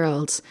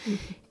 3.5-year-old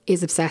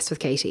is obsessed with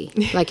Katie.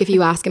 Like if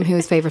you ask him who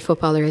his favourite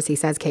footballer is, he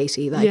says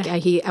Katie. Like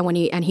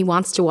he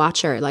wants to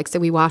watch her. Like, so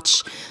we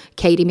watch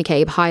Katie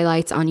McCabe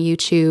highlights on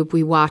YouTube.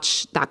 We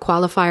watch that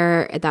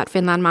qualifier, that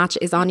Finland match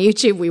is on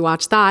YouTube. We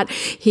watch that.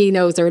 He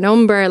knows her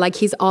number. Like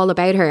he's all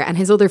about her. And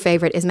his other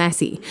favourite is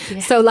Messi.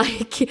 So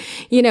like,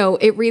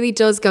 it really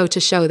does go to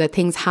show that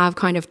things have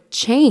kind of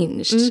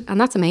changed. And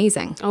that's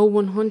amazing. Oh,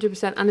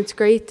 100%. And it's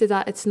great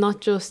that it's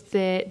not just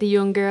the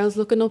young girls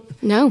looking up.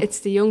 No. It's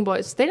the young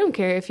boys. They don't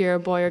care if you're a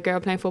boy or girl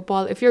playing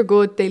football. If you're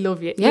good, they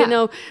love you.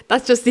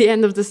 That's just the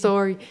end of the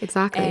story.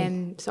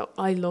 Exactly. So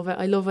I love it.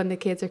 I love when the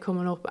kids are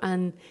coming up,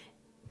 and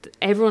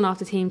everyone off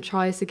the team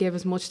tries to give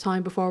as much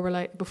time before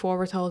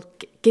we're told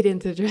get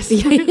into the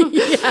dressing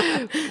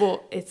room.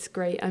 But it's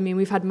great. I mean,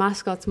 we've had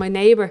mascots. My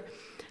neighbour,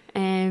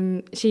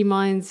 she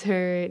minds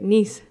her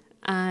niece,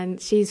 and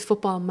she's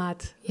football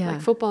mad,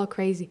 like football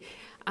crazy.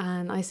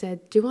 And I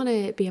said, do you want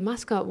to be a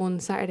mascot one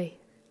Saturday?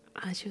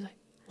 And she was like,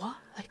 what?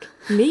 Like,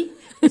 me?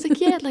 I was like,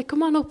 yeah, like,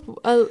 come on up.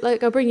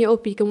 I'll bring you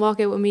up. You can walk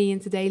out with me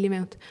into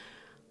Dalymount.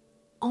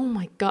 Oh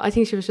my God, I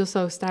think she was just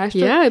so starstruck.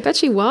 Yeah, I bet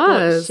she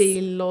was. But she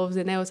loves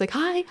it now. It's like,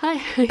 hi.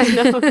 You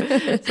know?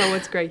 So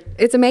it's great.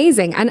 It's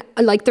amazing. And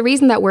like the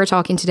reason that we're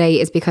talking today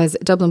is because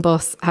Dublin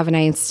Bus have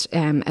announced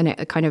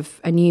a kind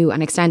of a new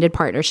and extended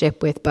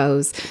partnership with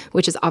Bose,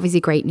 which is obviously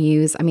great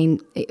news. I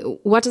mean,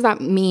 what does that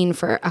mean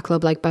for a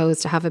club like Bose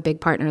to have a big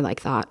partner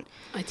like that?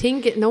 I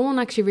think no one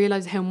actually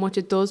realises how much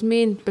it does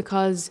mean,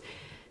 because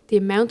the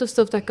amount of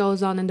stuff that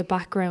goes on in the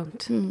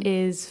background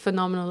is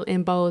phenomenal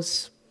in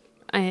Bose.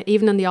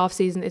 Even in the off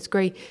season, it's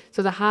great.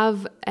 So to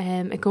have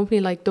a company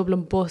like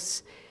Dublin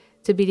Bus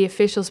to be the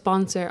official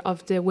sponsor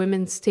of the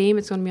women's team,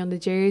 it's going to be on the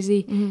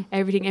jersey,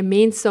 everything. It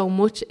means so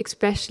much,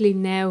 especially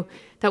now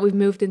that we've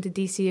moved into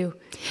DCU.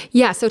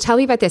 Yeah, so tell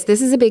me about this.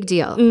 This is a big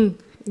deal.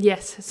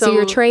 Yes. So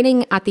you're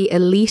training at the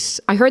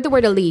elite. I heard the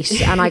word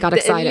elite and I got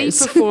excited. Elite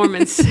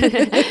performance.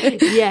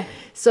 Yeah.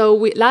 So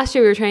last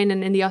year we were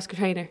training in the Oscar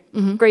Trainer.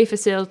 Great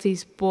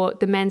facilities,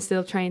 but the men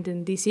still trained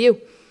in DCU.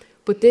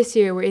 But this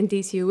year we're in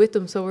DCU with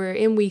them. So we're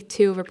in week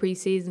 2 of our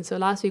pre-season. So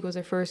last week was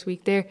our first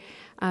week there.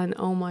 And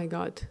oh my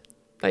God,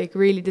 like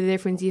really the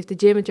difference. You have the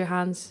gym at your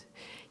hands.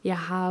 You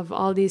have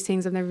all these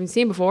things I've never even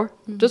seen before.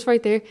 Just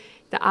right there.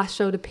 The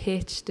Astro, the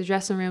pitch, the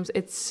dressing rooms.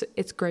 It's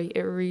great.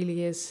 It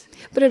really is.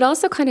 But it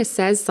also kind of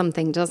says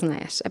something, doesn't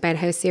it, about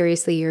how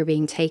seriously you're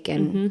being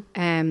taken.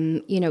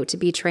 You know, to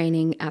be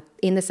training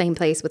in the same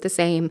place with the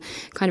same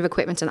kind of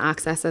equipment and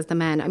access as the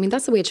men. I mean,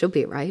 that's the way it should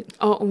be, right?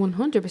 Oh,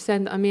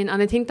 100%. I mean,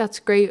 and I think that's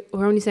great. We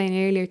were only saying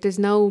earlier, there's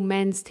no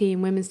men's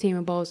team, women's team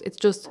in Bose. It's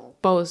just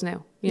Bose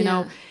now. You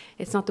know,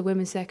 it's not the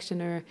women's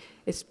section, or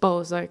it's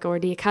Bose, like, or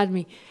the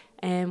academy,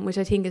 which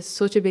I think is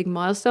such a big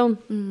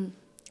milestone.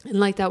 And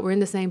like that, we're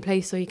in the same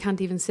place, so you can't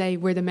even say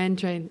where the men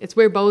train. It's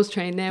where Bose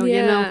train now,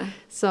 you know.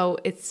 So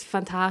it's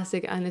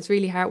fantastic, and it's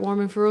really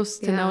heartwarming for us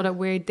to know that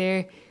we're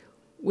there,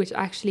 which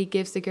actually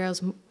gives the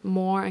girls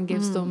more and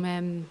gives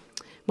them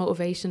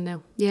motivation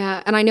now.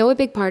 Yeah, and I know a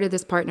big part of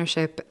this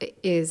partnership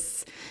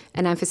is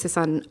an emphasis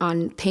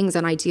on things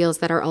and ideals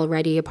that are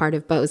already a part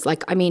of Bose.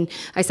 Like, I mean,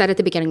 I said at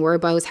the beginning, we're a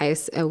Bose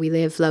house. We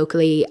live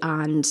locally,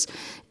 and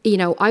you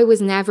know, I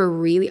was never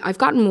really, I've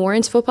gotten more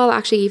into football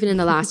actually, even in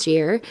the last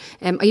year.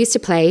 I used to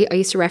play, I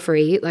used to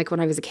referee, like when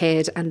I was a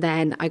kid, and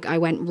then I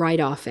went right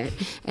off it.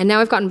 And now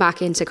I've gotten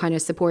back into kind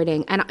of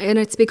supporting, and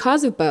it's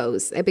because of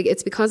Bose.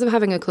 It's because of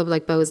having a club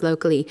like Bose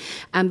locally,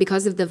 and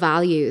because of the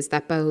values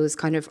that Bose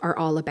kind of are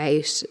all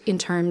about in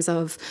terms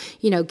of,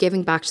 you know,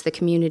 giving back to the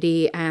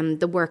community, and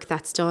the work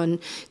that's done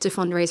to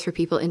fundraise for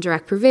people in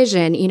direct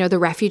provision, you know, the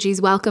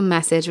refugees welcome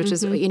message, which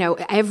is, you know,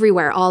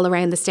 everywhere, all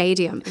around the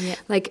stadium.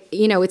 Like,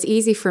 you know, it's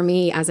easy for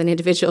me as an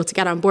individual to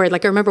get on board.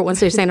 Like, I remember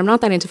once they were saying, I'm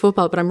not that into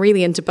football, but I'm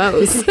really into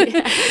Bose.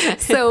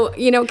 So,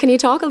 you know, can you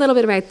talk a little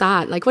bit about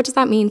that? Like, what does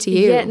that mean to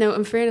you? Yeah, no,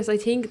 in fairness, I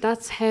think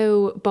that's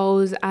how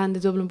Bose and the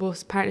Dublin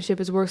Bus partnership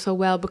has worked so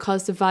well,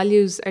 because the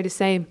values are the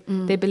same.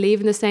 They believe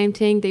in the same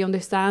thing. They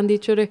understand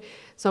each other.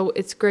 So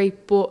it's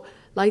great. But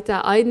like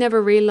that, I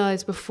never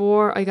realised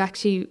before I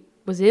actually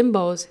was in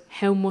Bose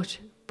how much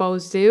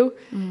Bose do.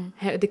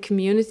 How the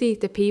community,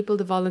 the people,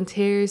 the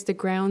volunteers, the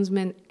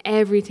groundsmen,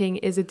 everything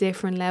is a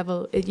different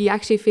level. You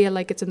actually feel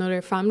like it's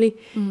another family.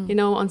 You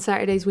know, on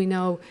Saturdays we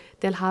know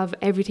they'll have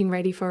everything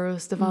ready for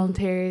us, the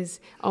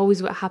volunteers,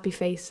 always with a happy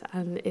face,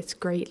 and it's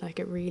great, like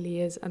it really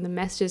is. And the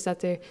messages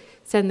that they're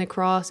sending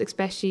across,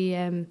 especially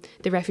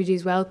the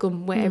refugees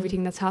welcome with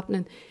everything that's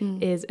happening,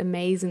 is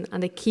amazing.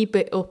 And they keep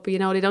it up, you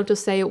know, they don't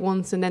just say it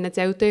once and then it's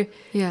out there.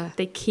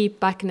 They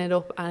keep backing it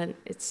up, and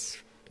it's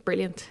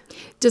brilliant.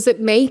 Does it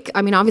make,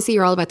 I mean, obviously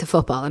you're all about the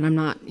football, and I'm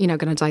not, you know,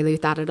 going to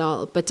dilute that at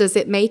all, but does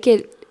it make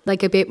it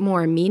like a bit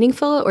more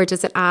meaningful, or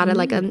does it add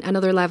like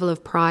another level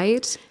of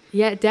pride?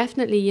 Yeah,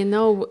 definitely. You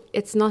know,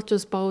 it's not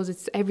just Bose,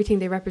 it's everything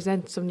they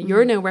represent. So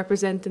you're now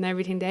representing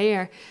everything they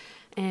are,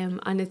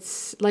 and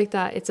it's like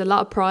that. It's a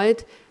lot of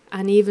pride.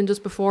 And even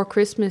just before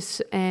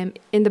Christmas, in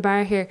the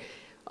bar here,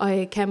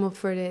 I came up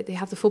for they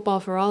have the Football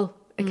for All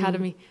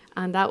Academy.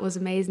 And that was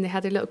amazing. They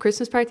had their little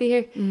Christmas party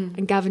here,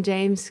 and Gavin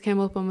James came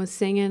up and was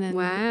singing. And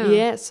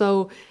yeah,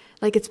 so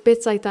like it's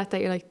bits like that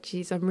you're like,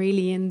 geez, I'm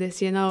really in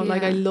this, you know,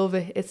 like I love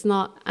it. It's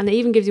not, and it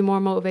even gives you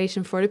more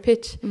motivation for the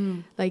pitch.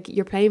 Like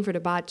you're playing for the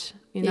badge,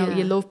 you know,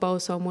 you love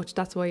Bose so much,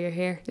 that's why you're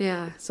here.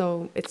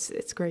 So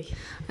it's great.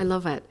 I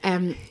love it.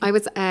 I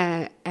was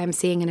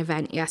seeing an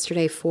event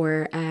yesterday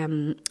for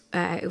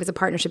it was a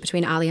partnership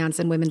between Allianz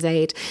and Women's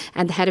Aid,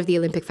 and the head of the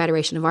Olympic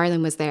Federation of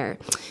Ireland was there,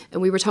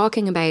 and we were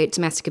talking about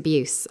domestic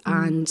abuse,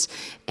 and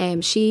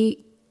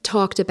she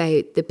talked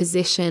about the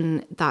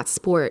position that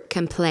sport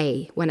can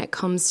play when it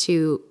comes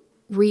to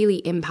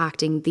really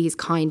impacting these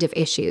kind of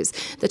issues,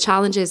 the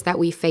challenges that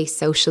we face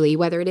socially,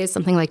 whether it is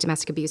something like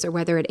domestic abuse or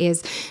whether it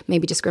is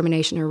maybe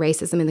discrimination or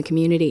racism in the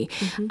community.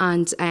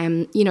 And,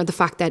 you know, the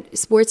fact that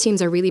sports teams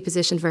are really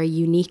positioned very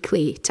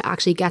uniquely to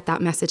actually get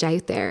that message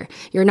out there.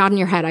 You're nodding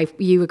your head.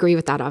 You agree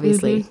with that,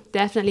 obviously.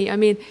 Definitely. I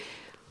mean,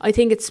 I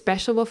think it's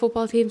special what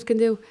football teams can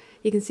do.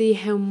 You can see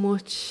how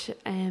much,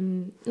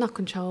 not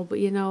control, but,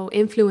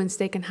 influence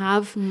they can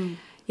have.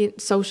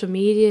 Social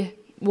media,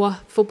 what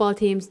football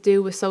teams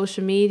do with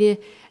social media,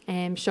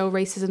 show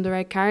racism the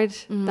red card.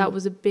 That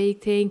was a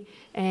big thing.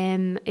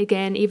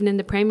 Again, even in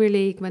the Premier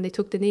League, when they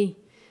took the knee,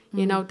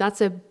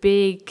 that's a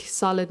big,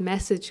 solid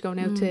message going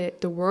out to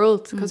the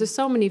world, because there's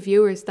so many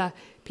viewers that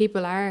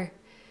people are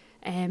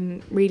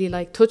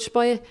really touched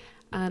by it.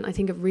 And I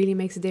think it really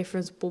makes a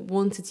difference. But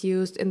once it's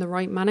used in the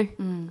right manner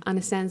and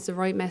it sends the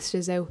right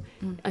messages out,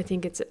 I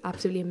think it's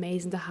absolutely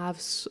amazing to have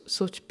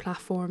such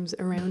platforms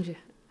around you.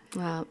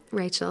 Well,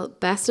 Rachael,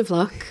 best of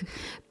luck.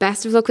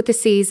 Best of luck with the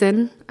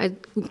season. I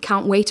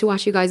can't wait to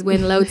watch you guys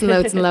win loads and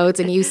loads and loads,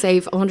 and you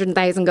save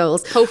 100,000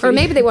 goals. Hopefully. Or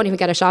maybe they won't even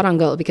get a shot on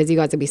goal because you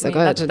guys will be so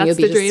good. And you'll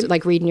be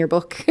just reading your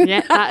book.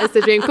 Yeah, that is the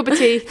dream. Cup of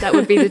tea, that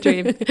would be the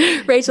dream.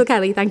 Rachael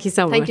Kelly, thank you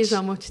so much. Thank you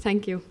so much.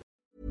 Thank you.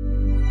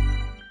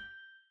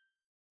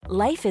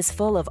 Life is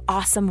full of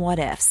awesome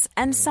what-ifs,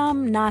 and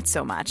some not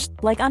so much,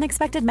 like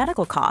unexpected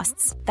medical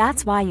costs.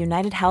 That's why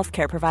United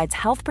Healthcare provides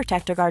Health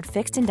Protector Guard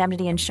fixed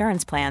indemnity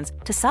insurance plans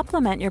to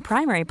supplement your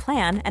primary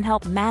plan and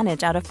help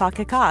manage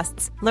out-of-pocket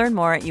costs. Learn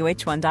more at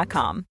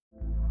uh1.com.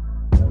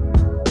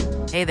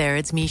 Hey there,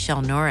 it's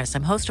Michelle Norris.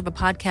 I'm host of a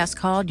podcast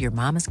called Your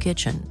Mama's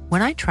Kitchen.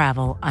 When I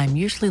travel, I'm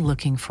usually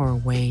looking for a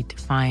way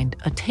to find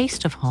a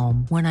taste of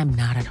home when I'm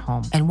not at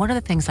home. And one of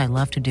the things I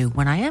love to do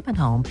when I am at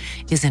home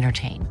is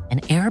entertain.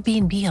 And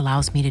Airbnb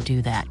allows me to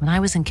do that. When I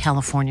was in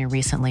California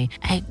recently,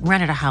 I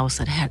rented a house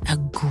that had a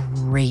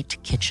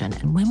great kitchen.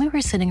 And when we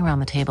were sitting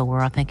around the table, we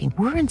were all thinking,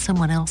 we're in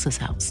someone else's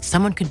house.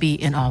 Someone could be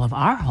in all of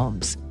our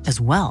homes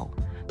as well.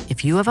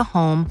 If you have a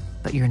home,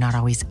 but you're not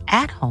always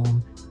at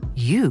home,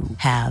 you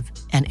have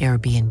an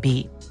Airbnb.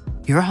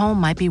 Your home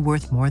might be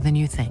worth more than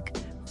you think.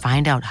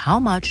 Find out how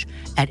much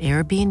at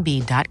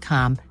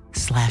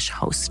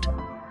airbnb.com/host.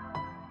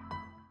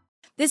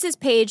 This is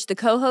Paige, the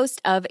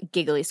co-host of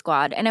Giggly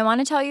Squad, and I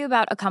want to tell you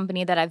about a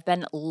company that I've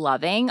been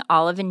loving,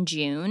 Olive &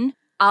 June.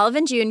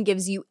 Olive & June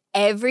gives you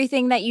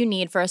everything that you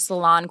need for a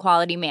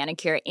salon-quality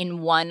manicure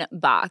in one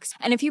box.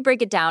 And if you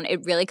break it down,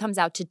 it really comes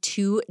out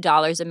to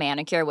 $2 a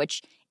manicure,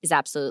 which is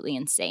absolutely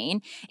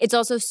insane. It's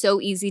also so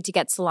easy to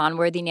get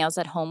salon-worthy nails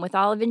at home with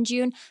Olive &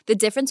 June. The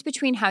difference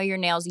between how your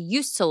nails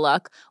used to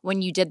look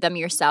when you did them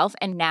yourself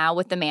and now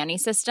with the Mani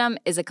system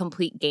is a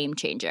complete game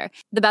changer.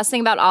 The best thing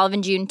about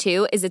Olive & June,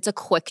 too, is it's a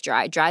quick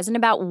dry. Dries in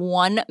about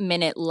 1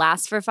 minute,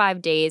 lasts for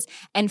 5 days,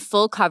 and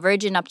full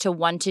coverage in up to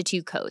 1 to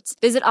 2 coats.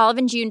 Visit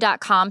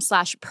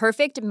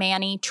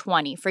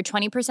oliveandjune.com/perfectmani20 for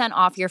 20%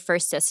 off your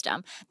first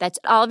system. That's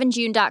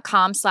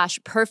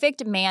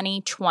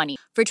oliveandjune.com/perfectmani20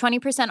 for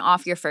 20%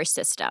 off your first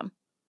system.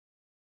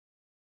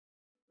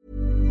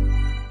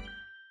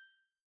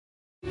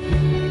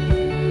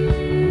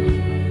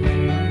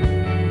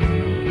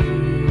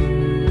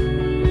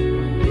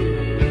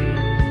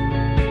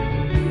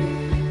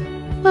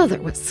 Well,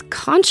 there was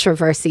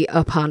controversy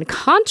upon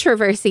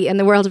controversy in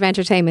the world of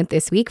entertainment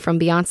this week, from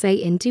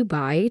Beyonce in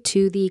Dubai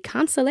to the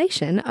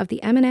cancellation of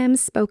the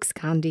M&Ms spokes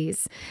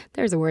candies.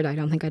 There's a word I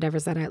don't think I'd ever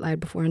said out loud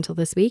before until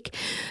this week.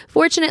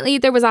 Fortunately,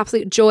 there was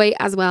absolute joy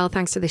as well,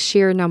 thanks to the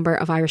sheer number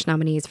of Irish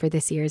nominees for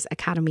this year's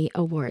Academy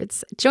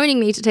Awards. Joining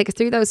me to take us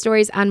through those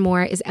stories and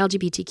more is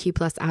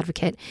LGBTQ+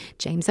 advocate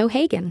James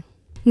O'Hagan.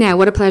 Now,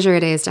 what a pleasure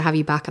it is to have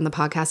you back on the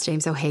podcast,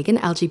 James O'Hagan,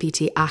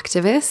 LGBT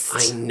activist.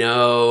 I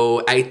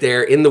know, out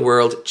there in the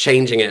world,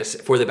 changing it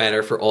for the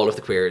better for all of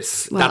the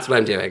queers. Well, that's what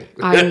I'm doing.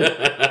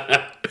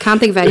 I can't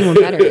think of anyone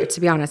better,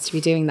 to be honest, to be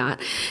doing that.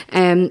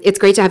 It's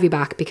great to have you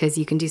back because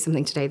you can do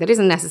something today that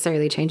isn't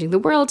necessarily changing the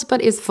world,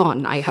 but is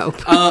fun, I hope.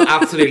 Oh,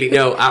 absolutely.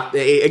 No,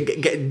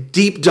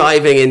 deep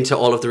diving into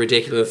all of the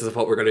ridiculousness of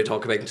what we're going to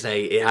talk about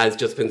today. It has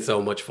just been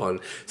so much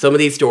fun. Some of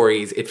these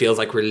stories, it feels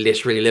like we're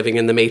literally living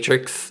in the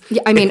Matrix.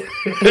 Yeah, I mean,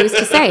 who's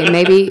to say?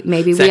 Maybe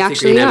we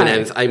actually green are.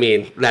 M&Ms. I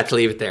mean, let's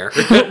leave it there.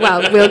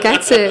 Well, we'll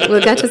get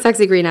to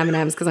sexy green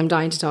M&Ms because I'm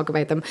dying to talk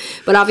about them.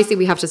 But obviously,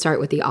 we have to start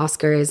with the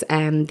Oscars.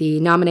 The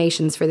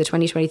nominations for the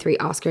 2023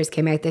 Oscars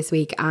came out this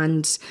week,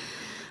 and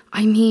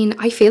I mean,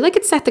 I feel like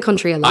it set the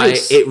country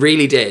alight. It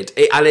really did.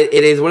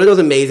 It is one of those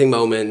amazing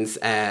moments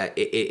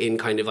in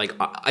kind of like,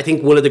 I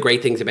think one of the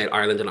great things about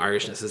Ireland and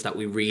Irishness is that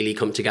we really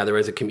come together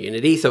as a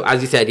community. So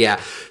as you said, yeah,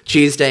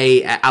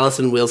 Tuesday,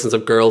 Alison Wilson's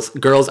of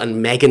Girls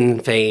and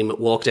Megan fame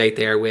walked out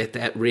there with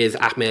Riz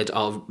Ahmed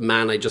of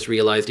Man I Just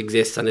Realised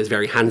Exists and is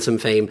very handsome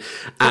fame.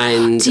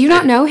 And do you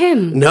not know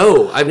him?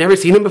 No, I've never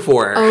seen him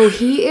before. Oh,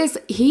 he is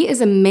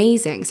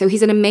amazing. So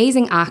he's an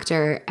amazing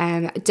actor.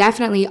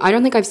 Definitely, I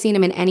don't think I've seen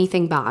him in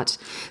anything bad.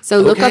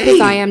 So look up his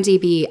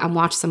IMDb and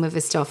watch some of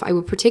his stuff. I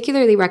would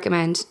particularly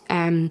recommend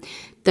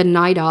The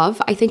Night Of,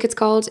 I think it's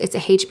called. It's a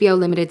HBO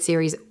limited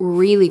series,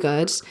 really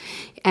good.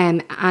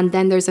 And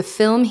then there's a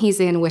film he's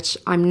in, which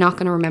I'm not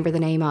going to remember the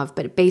name of,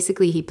 but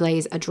basically he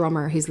plays a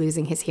drummer who's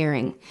losing his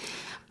hearing.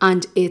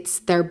 And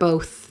they're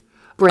both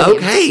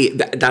brilliant. Okay,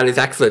 that is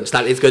excellent.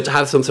 That is good to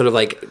have some sort of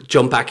like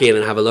jump back in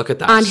and have a look at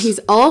that. And he's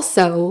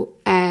also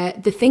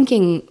the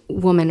thinking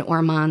woman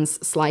or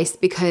man's slice,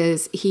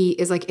 because he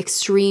is like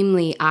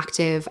extremely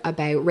active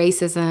about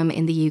racism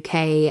in the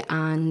UK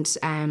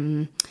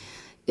and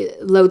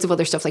loads of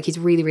other stuff. Like, he's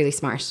really, really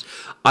smart.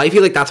 I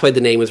feel like that's why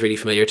the name was really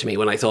familiar to me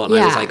when I saw it. And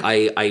I was like,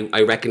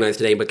 I recognize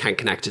the name but can't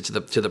connect it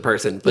to the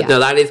person. But no,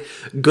 that is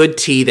good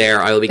tea there.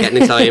 I will be getting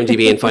into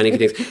IMDb and finding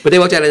things. But they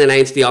walked out and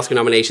announced the Oscar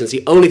nominations.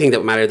 The only thing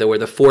that mattered, though, were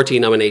the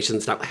 14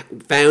 nominations that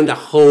found a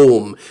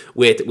home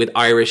with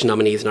Irish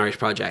nominees and Irish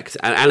projects.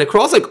 And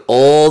across like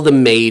all the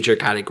major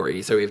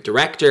categories. So we have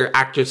director,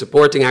 actor,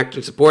 supporting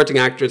actress,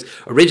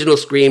 original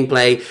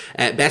screenplay,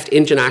 best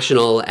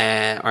international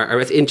or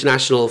best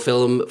international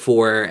film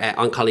for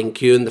on Colleen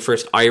Kuhn, the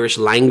first Irish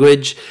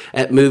language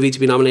movie to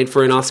be nominated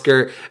for an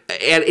Oscar.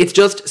 And it's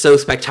just so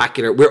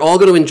spectacular. We're all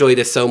going to enjoy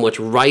this so much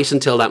right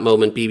until that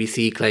moment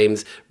BBC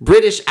claims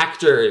British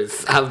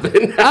actors have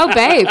been... Oh,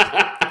 babe.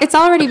 It's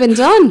already been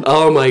done.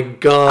 Oh, my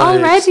God.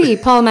 Already.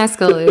 Paul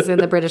Mescal is in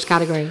the British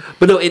category.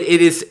 But no, it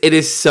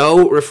is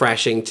so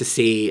refreshing to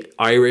see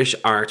Irish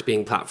art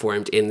being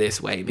platformed in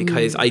this way,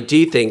 because I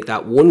do think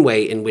that one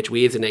way in which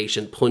we as a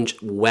nation punch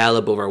well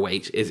above our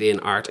weight is in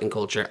art and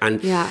culture.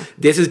 And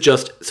this is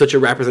just such a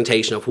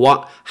representation of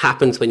what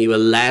happens when you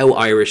allow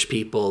Irish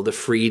people the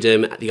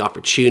freedom, the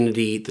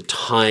opportunity, the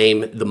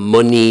time, the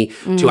money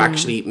to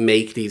actually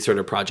make these sort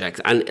of projects.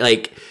 And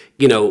like,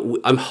 you know,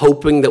 I'm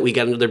hoping that we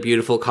get another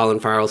beautiful Colin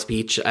Farrell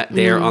speech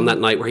there on that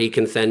night, where he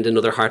can send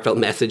another heartfelt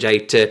message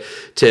out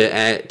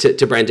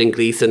to Brendan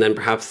Gleeson, and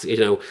perhaps, you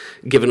know,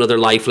 give another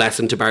life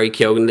lesson to Barry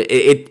Keoghan.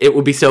 It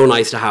would be so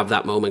nice to have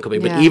that moment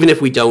coming. But even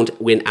if we don't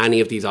win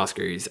any of these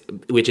Oscars,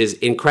 which is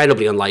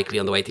incredibly unlikely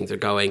on the way things are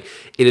going,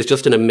 it is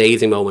just an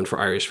amazing moment for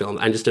Irish film,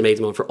 and just an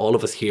amazing moment for all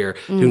of us here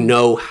who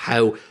know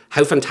how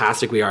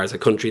fantastic we are as a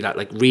country that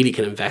like really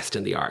can invest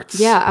in the arts.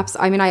 Yeah,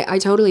 absolutely. I mean, I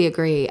totally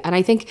agree. And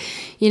I think,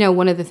 you know,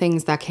 one of the things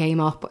that came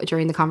up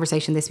during the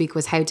conversation this week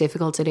was how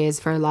difficult it is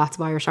for lots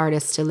of Irish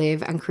artists to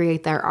live and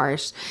create their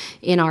art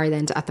in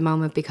Ireland at the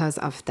moment because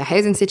of the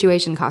housing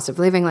situation, cost of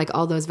living, like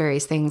all those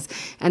various things.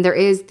 And there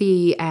is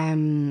the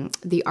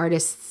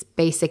Artists'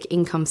 Basic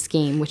Income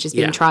Scheme, which is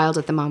being trialled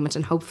at the moment,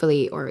 and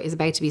hopefully, or is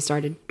about to be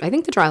started. I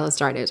think the trial has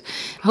started.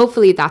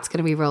 Hopefully that's going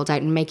to be rolled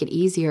out and make it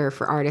easier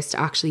for artists to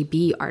actually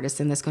be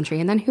artists in this country.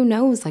 And then who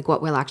knows, like,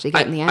 what we'll actually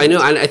get in the end. I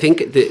know, and I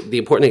think the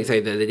important thing to say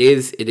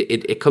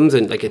that it comes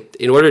in, like,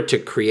 in order to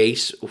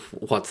create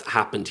what's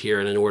happened here,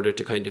 and in order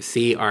to kind of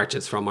see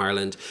artists from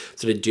Ireland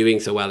sort of doing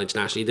so well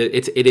internationally,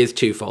 it is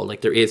twofold.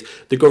 Like,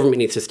 the government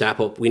needs to step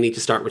up. We need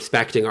to start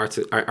respecting arts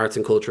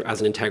and culture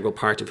as an integral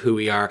part of who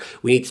we are.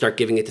 We need to start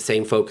giving it the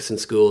same focus in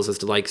schools as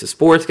the likes of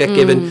sports get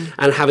given,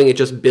 and having it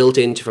just built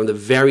into from the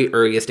very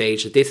earliest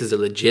age that this is a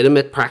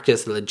legitimate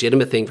practice, a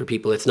legitimate thing for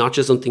people. It's not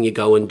just something you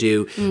go and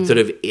do sort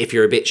of if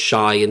you're a bit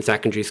shy in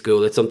secondary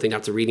school. It's something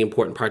that's a really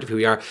important part of who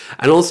we are.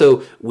 And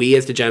also, we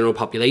as the general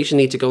population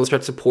need to go and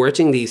start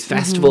supporting these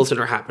festivals that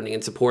are happening,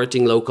 and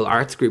supporting local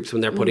arts groups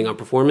when they're putting on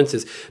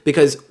performances,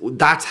 because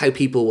that's how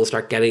people will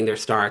start getting their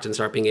start and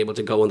start being able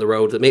to go on the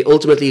road that may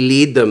ultimately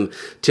lead them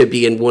to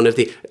be in one of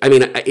the... I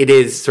mean, it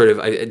is sort of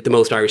the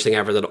most Irish thing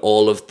ever that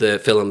all of the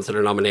films that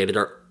are nominated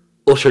are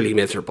utterly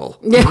miserable.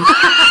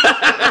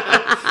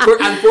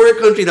 And for a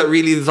country that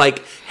really is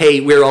like,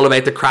 hey, we're all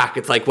about the crack,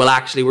 it's like, well,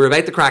 actually, we're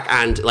about the crack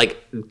and like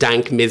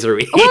dank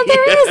misery. Well,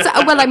 there is.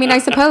 Well, I mean, I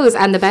suppose,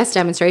 and the best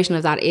demonstration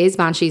of that is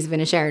Banshees of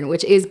Inisherin,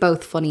 which is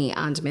both funny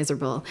and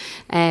miserable.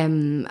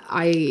 I'm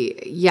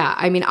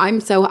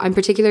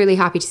particularly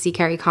happy to see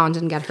Kerry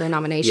Condon get her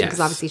nomination, because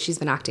obviously she's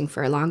been acting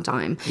for a long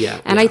time.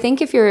 I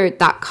think if you're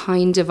that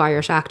kind of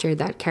Irish actor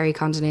that Kerry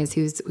Condon is,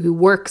 who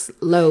works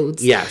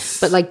loads,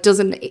 but like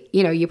doesn't,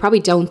 you know, you probably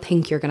don't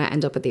think you're going to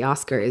end up at the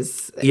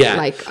Oscars.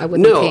 Like, I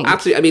wouldn't think. No,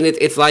 absolutely. I mean,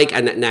 it's like,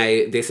 and now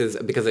this is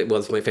because it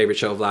was my favourite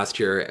show of last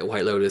year,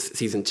 White Lotus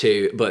season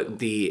 2, but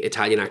the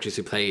Italian actress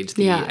who played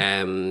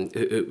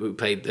who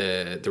played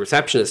the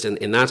receptionist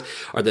in that,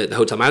 or the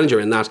hotel manager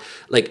in that,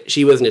 like,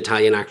 she was an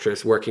Italian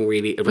actress working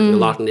really a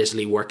lot in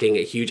Italy,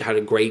 had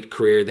a great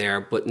career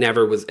there, but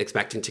never was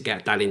expecting to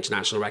get that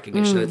international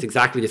recognition. And it's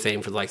exactly the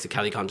same for the likes of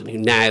Kelly Condon, who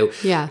now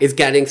is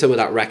getting some of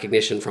that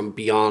recognition from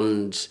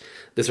beyond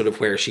the sort of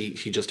where she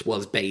just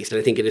was based. And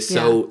I think it is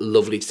so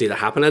lovely to see that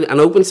happen, and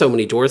open so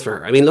many doors for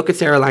her. I mean, look at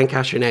Sarah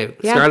Lancashire now.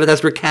 Started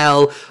as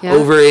Rachael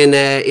over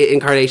in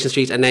Coronation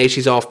Street, and now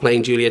she's off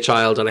playing Julia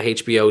Child on a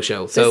HBO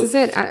show. So this is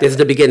it. This is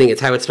the beginning.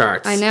 It's how it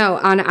starts. I know.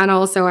 And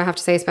also I have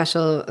to say a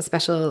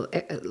special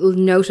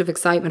note of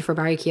excitement for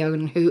Barry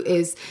Keoghan, who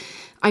is...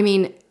 I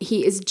mean,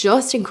 he is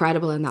just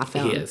incredible in that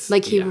film. He is.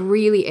 Like, he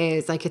really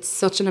is. Like, it's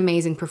such an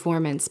amazing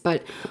performance.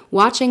 But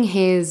watching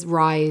his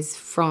rise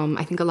from,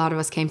 I think a lot of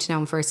us came to know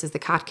him first as the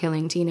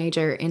cat-killing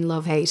teenager in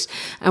Love Hate.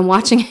 And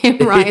watching him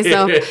rise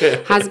up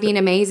has been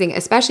amazing,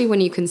 especially when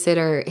you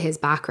consider his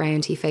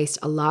background. He faced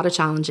a lot of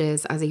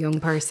challenges as a young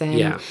person.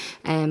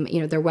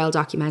 You know, they're well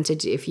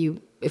documented. If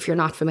you're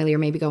not familiar,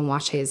 maybe go and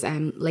watch his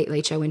Late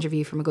Late Show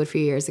interview from a good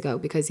few years ago,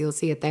 because you'll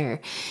see it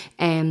there.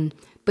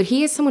 But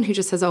he is someone who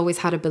just has always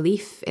had a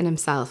belief in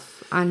himself.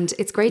 And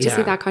it's great to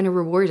see that kind of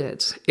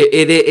rewarded.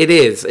 It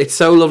is. It's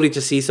so lovely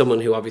to see someone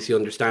who obviously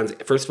understands,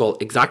 first of all,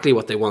 exactly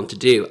what they want to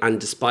do. And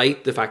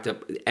despite the fact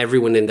that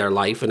everyone in their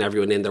life and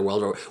everyone in their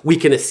world, or we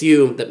can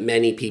assume that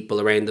many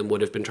people around them would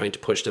have been trying to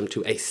push them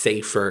to a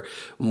safer,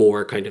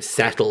 more kind of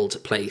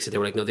settled place. They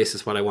were like, no, this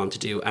is what I want to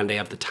do. And they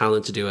have the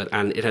talent to do it.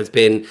 And it has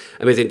been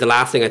amazing. The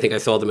last thing I think I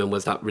saw them in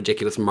was that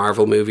ridiculous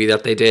Marvel movie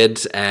that they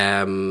did.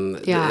 I'm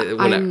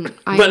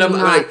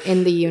not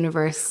in the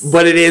universe.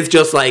 But it is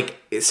just like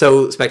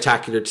so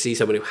spectacular to see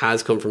someone who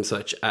has come from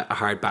such a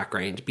hard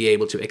background be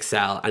able to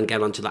excel and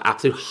get onto the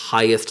absolute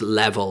highest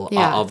level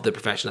of the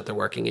profession that they're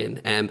working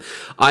in.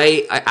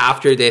 I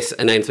after this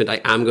announcement, I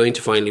am going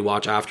to finally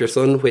watch After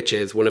Sun, which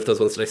is one of those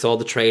ones that I saw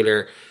the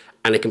trailer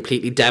and it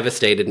completely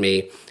devastated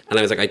me. And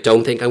I was like, I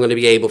don't think I'm going to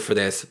be able for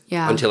this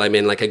until I'm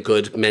in like a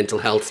good mental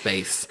health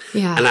space.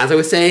 Yeah. And as I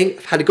was saying,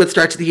 I've had a good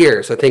start to the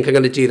year, so I think I'm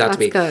going to do that to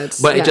me. Good.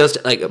 But it just,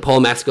 like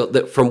Paul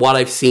Mescal, from what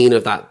I've seen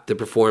of that, the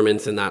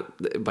performance in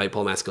that by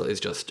Paul Mescal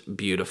is just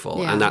beautiful.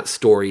 Yeah. And that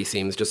story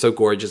seems just so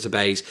gorgeous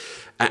about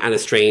an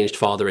estranged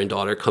father and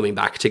daughter coming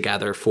back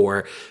together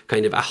for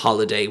kind of a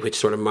holiday, which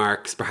sort of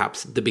marks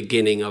perhaps the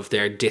beginning of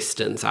their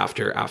distance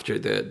after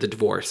the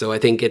divorce. So I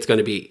think it's going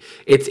to be,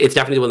 it's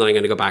definitely one that I'm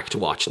going to go back to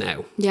watch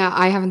now. Yeah,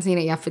 I haven't seen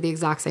it yet for the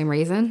exact same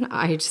reason.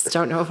 I just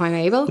don't know if I'm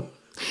able.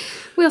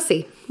 We'll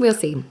see.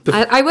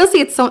 I will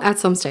see it at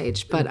some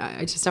stage, but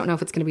I just don't know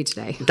if it's going to be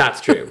today. That's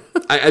true.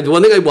 The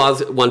one thing I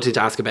wanted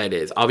to ask about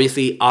is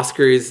obviously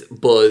Oscars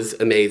buzz,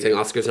 amazing.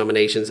 Oscars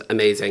nominations,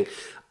 amazing.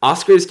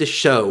 Oscars, the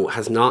show,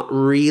 has not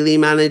really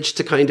managed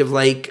to kind of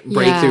like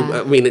break through.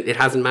 I mean, it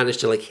hasn't managed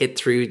to like hit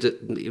through.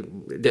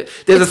 There's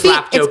a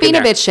slap joke. It's been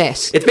a bit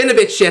shit. It's been a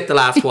bit shit the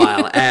last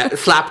while.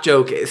 Slap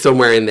joke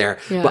somewhere in there.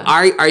 Yeah. But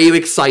are you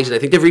excited? I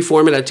think they've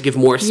reformulated to give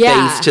more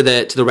space to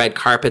the red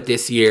carpet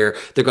this year.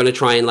 They're going to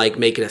try and like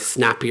make it a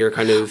snappier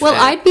kind of.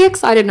 Well, I'd be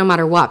excited no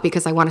matter what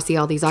because I want to see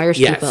all these Irish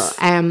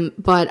people.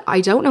 But I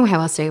don't know how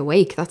I'll stay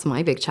awake. That's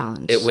my big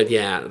challenge.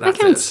 I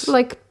can't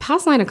like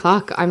past 9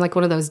 o'clock. I'm like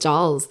one of those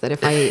dolls that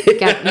if I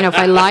if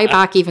I lie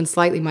back even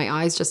slightly, my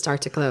eyes just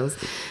start to close.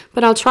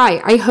 But I'll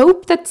try. I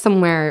hope that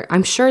somewhere,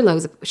 I'm sure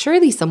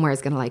surely somewhere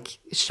is going to like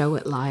show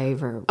it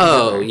live or whatever.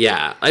 Oh,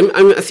 yeah.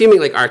 I'm assuming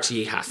like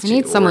RTE has to. I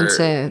need someone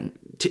to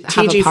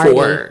have a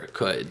TG4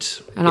 could.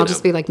 And I'll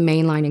just be like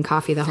mainlining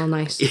coffee the whole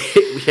night.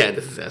 Yeah,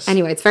 this is it.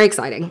 Anyway, it's very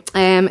exciting.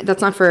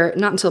 That's not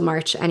until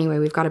March. Anyway,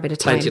 we've got a bit of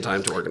time. Plenty of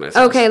time to organise.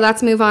 Okay,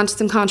 let's move on to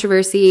some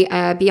controversy.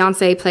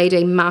 Beyonce played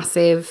a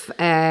massive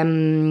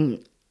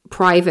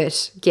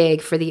private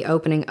gig for the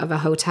opening of a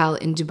hotel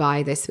in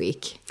Dubai this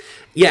week.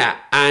 Yeah,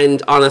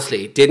 and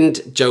honestly,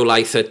 didn't Joe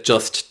Lycett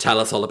just tell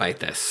us all about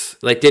this?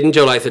 Like, didn't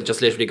Joe Lycett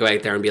just literally go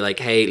out there and be like,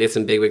 "Hey,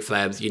 listen, bigwig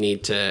celebs, you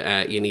need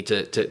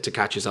to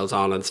catch yourselves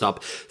on and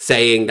stop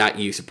saying that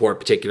you support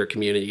particular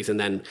communities and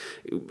then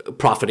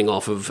profiting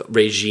off of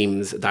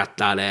regimes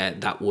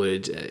that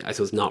would, I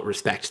suppose, not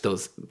respect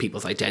those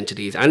people's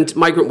identities and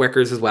migrant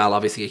workers as well.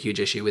 Obviously, a huge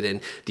issue within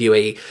the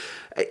UAE."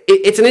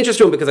 It's an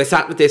interesting one because I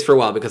sat with this for a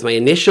while because my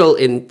initial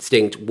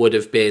instinct would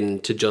have been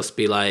to just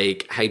be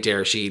like, how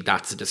dare she,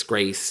 that's a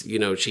disgrace,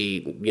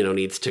 she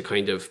needs to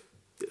kind of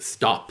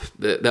stop.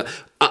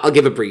 I'll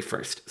give a brief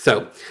first.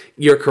 So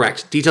you're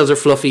correct. Details are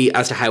fluffy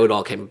as to how it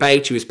all came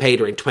about. She was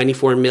paid around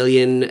 $24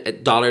 million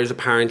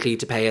apparently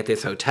to pay at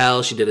this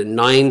hotel. She did a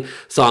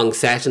 9-song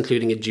set,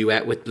 including a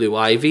duet with Blue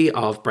Ivy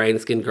of Brown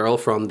Skin Girl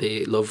from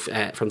the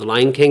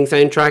Lion King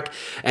soundtrack.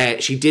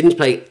 She didn't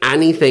play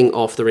anything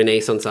off the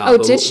Renaissance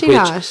album. Oh, did she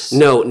not?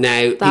 No.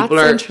 Now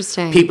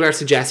interesting. People are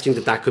suggesting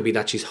that could be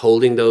that she's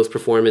holding those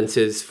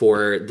performances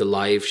for the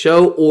live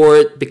show,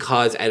 or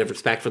because out of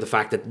respect for the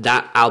fact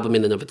that album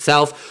in and of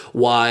itself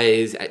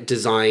was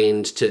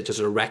designed to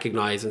sort of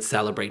recognise and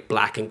celebrate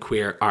Black and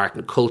queer art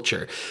and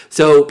culture.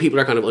 So people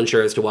are kind of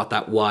unsure as to what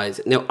that was.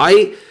 Now,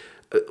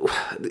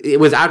 it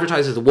was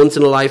advertised as a once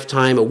in a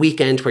lifetime, a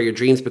weekend where your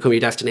dreams become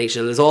your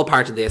destination. And it's all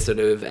part of this sort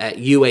of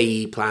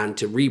UAE plan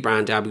to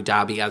rebrand Abu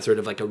Dhabi as sort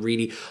of like a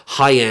really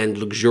high-end,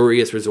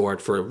 luxurious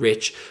resort for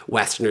rich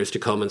Westerners to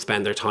come and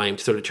spend their time,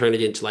 to sort of turn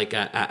it into like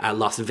a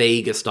Las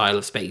Vegas style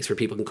of space where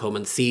people can come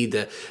and see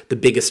the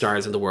biggest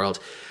stars in the world.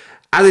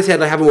 As I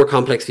said, I have a more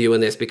complex view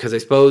on this because I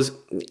suppose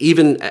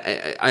even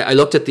I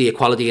looked at the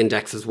equality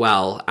index as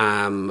well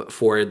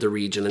for the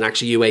region, and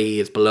actually UAE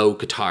is below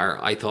Qatar.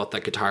 I thought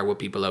that Qatar would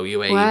be below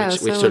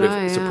UAE, which sort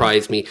of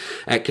surprised me.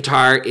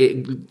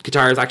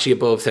 Qatar is actually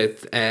above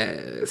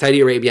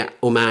Saudi Arabia,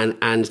 Oman,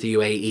 and the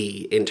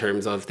UAE in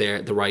terms of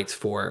the rights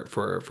for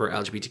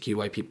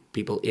LGBTQI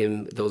people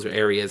in those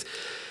areas.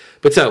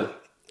 But so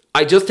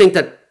I just think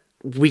that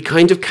we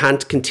kind of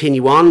can't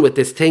continue on with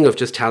this thing of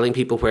just telling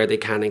people where they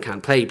can and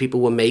can't play. People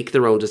will make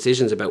their own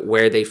decisions about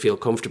where they feel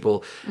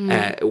comfortable,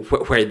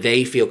 where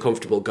they feel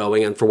comfortable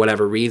going, and for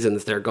whatever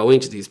reasons they're going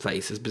to these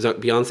places.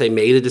 Beyonce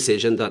made a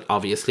decision that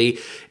obviously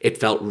it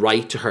felt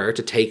right to her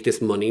to take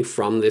this money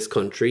from this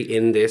country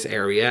in this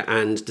area,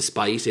 and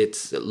despite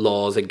its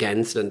laws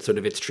against and sort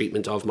of its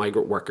treatment of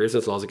migrant workers,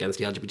 its laws against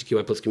the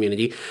LGBTQI plus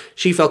community,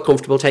 she felt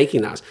comfortable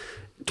taking that.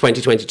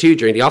 2022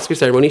 during the Oscar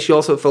ceremony, she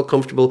also felt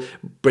comfortable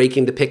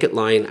breaking the picket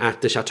line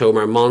at the Chateau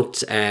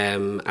Marmont,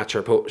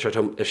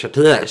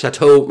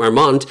 Chateau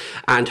Marmont,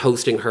 and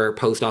hosting her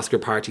post-Oscar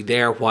party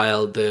there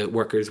while the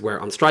workers were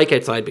on strike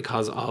outside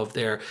because of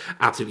their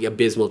absolutely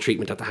abysmal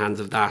treatment at the hands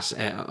of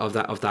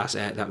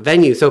that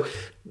venue. So,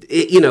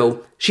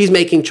 she's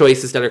making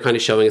choices that are kind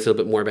of showing us a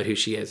little bit more about who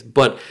she is.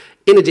 But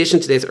in addition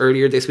to this,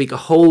 earlier this week, a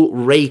whole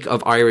rake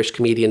of Irish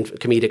comedic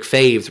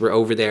faves were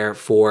over there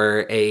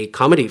for a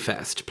comedy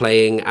fest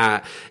playing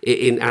at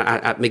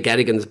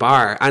McGettigan's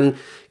Bar. And,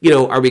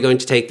 are we going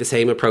to take the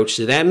same approach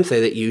to them,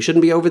 say that you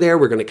shouldn't be over there,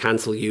 we're going to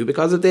cancel you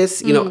because of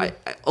this?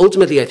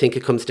 Ultimately, I think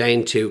it comes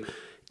down to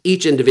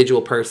each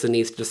individual person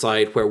needs to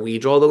decide where we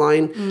draw the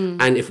line.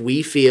 And if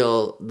we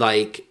feel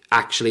like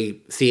actually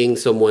seeing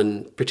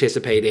someone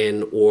participate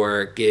in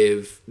or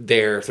give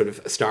their sort of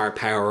star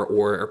power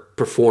or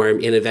perform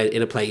in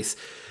a place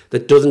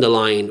that doesn't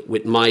align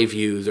with my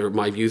views or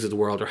my views of the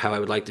world or how I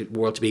would like the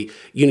world to be,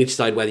 you need to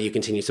decide whether you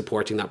continue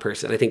supporting that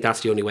person. And I think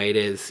that's the only way it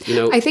is.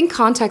 I think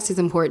context is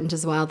important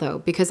as well, though,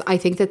 because I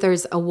think that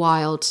there's a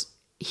wild,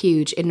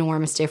 huge,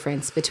 enormous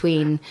difference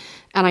between,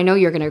 and I know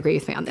you're going to agree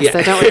with me on this,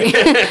 so don't worry,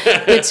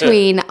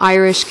 between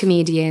Irish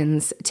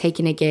comedians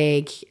taking a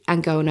gig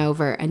and going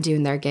over and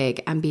doing their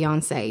gig and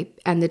Beyonce.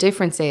 And the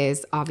difference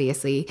is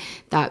obviously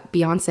that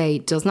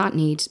Beyonce does not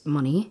need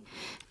money.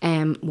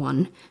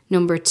 One.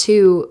 Number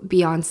two,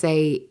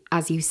 Beyonce,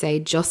 as you say,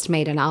 just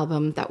made an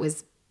album that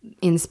was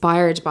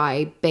inspired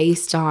by,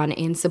 based on,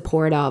 in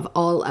support of,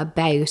 all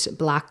about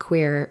Black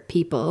queer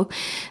people.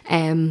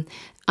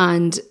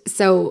 And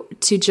so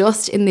to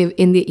just in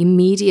the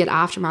immediate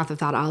aftermath of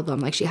that album,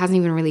 like she hasn't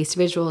even released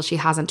visuals, she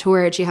hasn't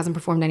toured, she hasn't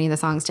performed any of the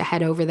songs, to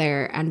head over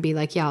there and be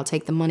like, yeah, I'll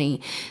take the money.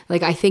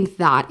 Like, I think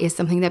that is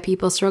something that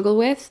people struggle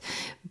with.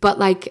 But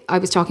like, I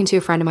was talking to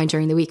a friend of mine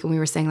during the week and we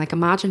were saying, like,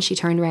 imagine she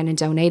turned around and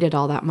donated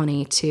all that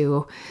money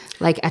to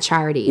like a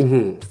charity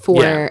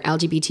for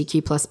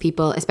LGBTQ plus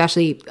people,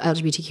 especially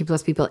LGBTQ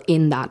plus people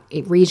in that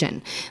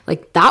region.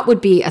 Like, that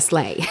would be a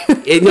slay.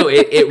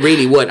 It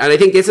really would. And I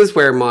think this is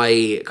where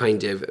my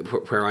kind of,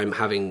 where I'm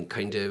having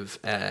kind of,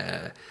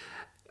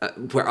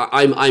 where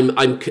I'm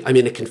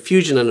in a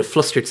confusion and a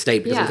flustered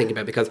state because I'm thinking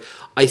about, because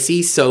I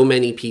see so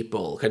many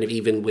people kind of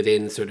even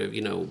within sort of,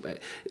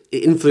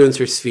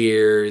 influencer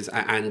spheres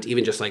and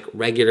even just like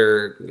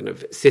regular kind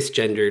of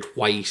cisgendered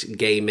white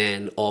gay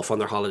men off on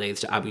their holidays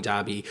to Abu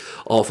Dhabi,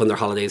 off on their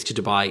holidays to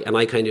Dubai. And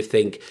I kind of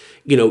think,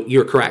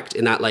 you're correct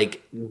in that,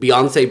 like,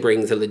 Beyonce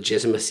brings a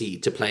legitimacy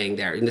to playing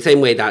there in the same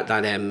way that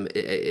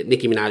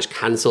Nicki Minaj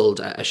cancelled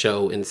a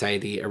show in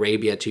Saudi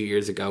Arabia 2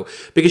 years ago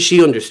because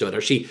she understood,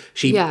 or she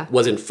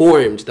was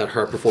informed that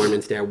her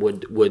performance there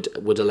would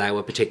allow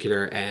a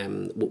particular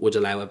kind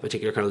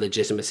of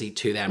legitimacy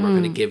to them, or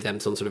kind of give them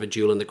some sort of a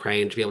jewel in the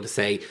crown to be able to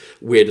say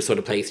we're the sort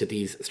of place that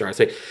these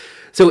stars.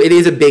 So it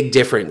is a big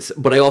difference,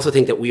 but I also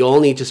think that we all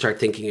need to start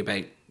thinking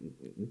about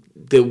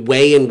the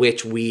way in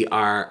which we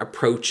are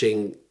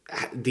approaching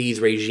these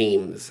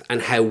regimes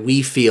and how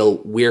we feel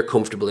we're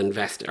comfortable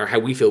investing, or how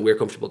we feel we're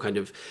comfortable kind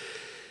of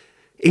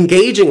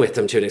engaging with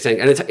them to an extent.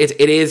 And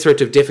it is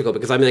sort of difficult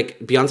because I'm like,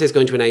 Beyonce's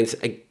going to announce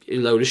a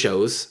load of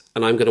shows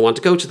and I'm going to want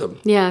to go to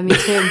them. Yeah, me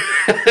too.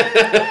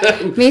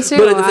 Me too.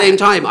 But at the same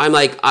time, I'm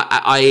like,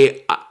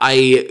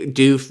 I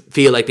do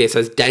feel like this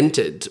has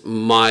dented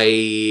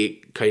my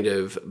kind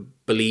of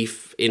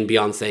belief in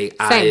Beyonce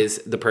as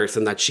the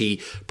person that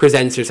she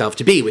presents herself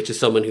to be, which is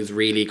someone who's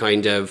really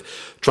kind of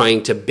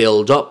trying to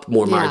build up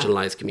more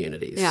marginalized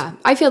communities. Yeah,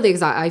 I feel the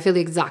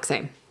exact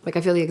same. Like,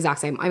 I feel the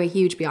exact same. I'm a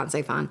huge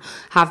Beyonce fan,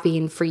 have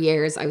been for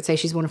years. I would say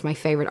she's one of my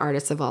favorite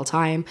artists of all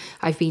time.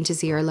 I've been to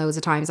see her loads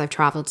of times. I've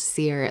traveled to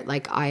see her.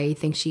 Like, I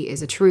think she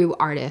is a true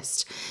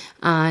artist,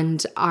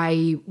 and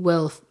I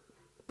will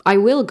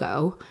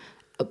go,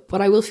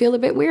 but I will feel a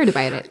bit weird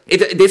about it.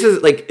 This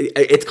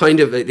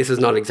is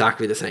not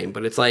exactly the same,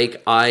 but it's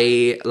like,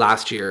 I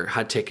last year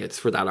had tickets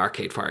for that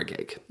Arcade Fire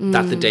gig.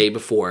 That the day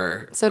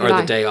before,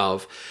 the day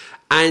of,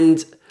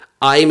 and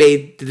I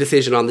made the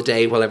decision on the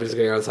day while everything was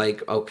going on. I was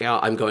like, okay,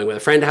 I'm going with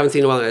a friend I haven't seen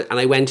in a while. And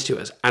I went to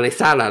it and I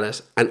sat at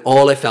it and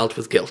all I felt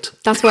was guilt.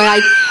 That's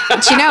why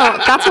that's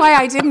why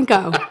I didn't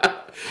go.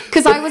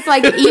 Because I was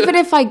like, even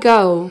if I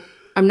go,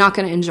 I'm not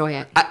going to enjoy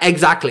it.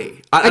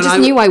 Exactly. I just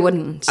knew I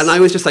wouldn't. And I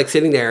was just like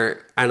sitting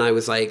there and I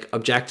was like,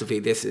 objectively,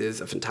 this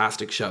is a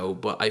fantastic show,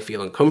 but I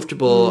feel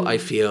uncomfortable. I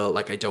feel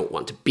like I don't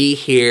want to be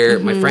here.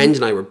 My friend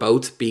and I were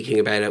both speaking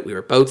about it. We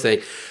were both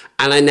saying,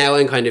 and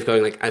I'm kind of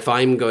going like, if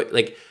I'm going,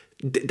 like,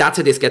 that's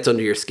how this gets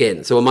under your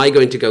skin. So am I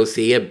going to go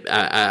see a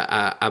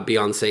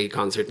Beyonce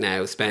concert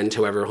now, spend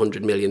however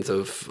 100 millions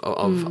of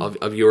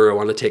euro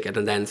on a ticket,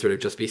 and then sort of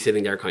just be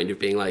sitting there kind of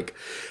being like,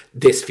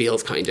 this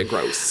feels kind of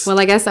gross? Well,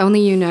 I guess only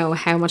you know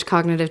how much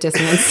cognitive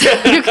dissonance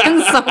you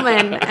can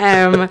summon.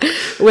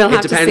 We'll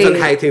have to see. It depends on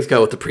how things go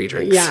with the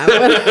pre-drinks. Yeah.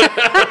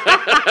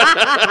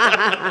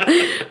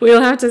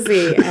 We'll have to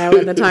see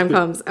when the time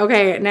comes.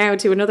 Okay, now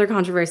to another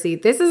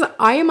controversy.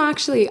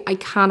 I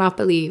cannot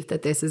believe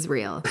that this is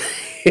real.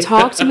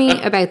 talk to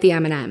me about the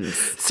M&Ms.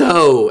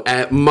 So,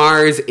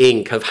 Mars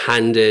Inc. have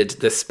handed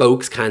the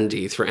spokes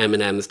candies for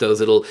M&Ms, those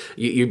little,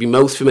 you'd be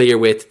most familiar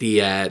with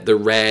the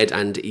red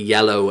and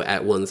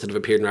yellow ones that have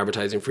appeared in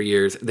advertising for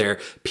years. They're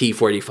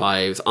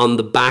P45s on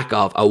the back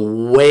of a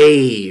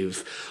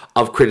wave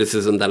of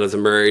criticism that has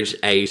emerged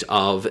out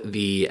of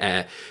the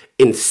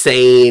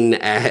insane,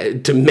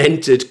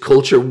 demented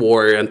culture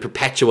war and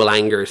perpetual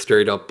anger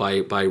stirred up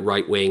by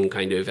right-wing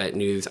kind of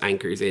news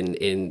anchors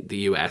in the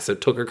US. So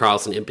Tucker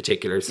Carlson in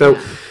particular.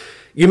 So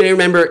you may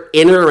remember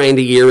in or around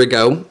a year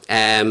ago,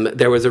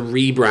 there was a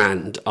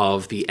rebrand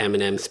of the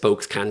M&M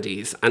spokes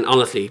candies. And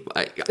honestly,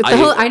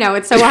 I know,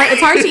 it's so hard.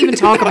 It's hard to even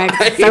talk about.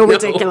 It's so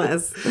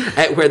ridiculous.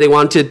 Where they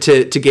wanted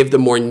to give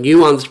them more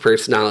nuanced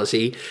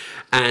personalities,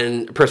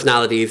 and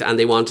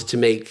they wanted to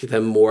make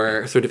them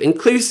more sort of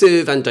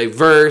inclusive and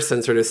diverse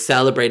and sort of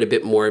celebrate a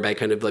bit more about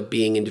kind of like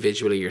being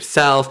individually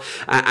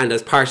yourself. And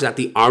as part of that,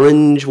 the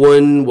orange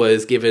one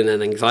was given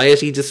an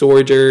anxiety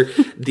disorder.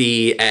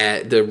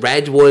 The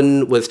red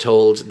one was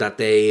told that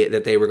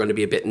they were going to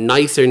be a bit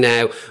nicer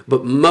now.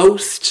 But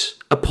most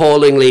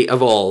appallingly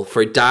of all,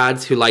 for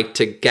dads who like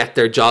to get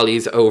their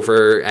jollies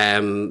over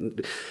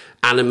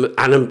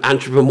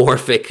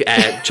anthropomorphic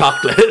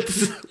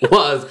chocolates,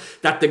 was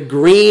that the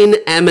green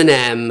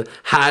M&M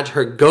had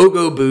her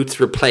go-go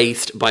boots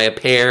replaced by a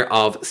pair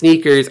of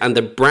sneakers, and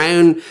the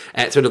brown,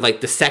 sort of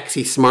like the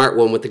sexy smart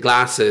one with the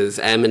glasses,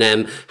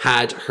 M&M,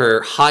 had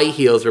her high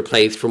heels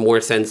replaced for more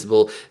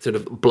sensible sort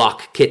of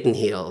block kitten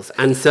heels.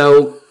 And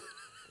so,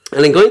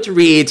 and I'm going to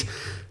read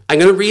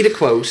a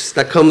quote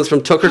that comes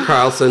from Tucker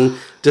Carlson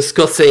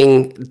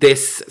discussing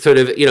this sort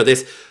of,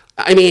 this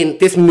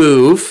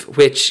move,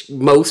 which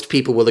most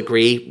people will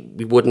agree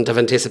we wouldn't have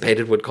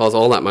anticipated would cause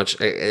all that much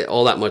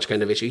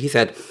kind of issue. He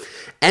said,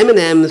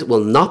 M&Ms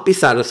will not be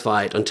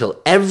satisfied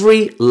until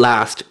every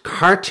last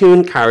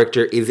cartoon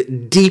character is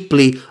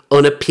deeply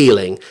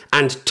unappealing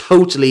and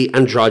totally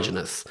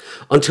androgynous.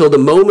 Until the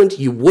moment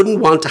you wouldn't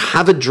want to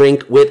have a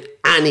drink with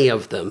any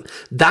of them.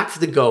 That's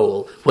the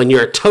goal. When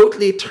you're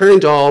totally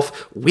turned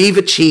off, we've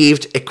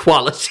achieved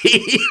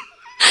equality.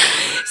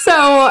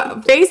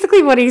 So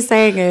basically what he's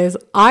saying is,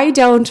 I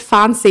don't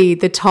fancy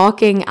the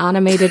talking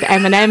animated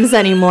M&Ms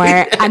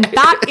anymore, and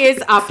that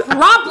is a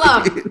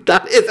problem.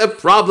 That is a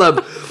problem.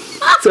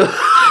 So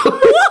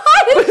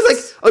it's like,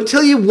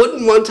 until you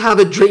wouldn't want to have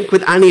a drink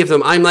with any of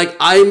them. I'm like,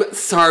 I'm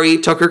sorry,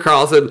 Tucker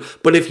Carlson,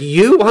 but if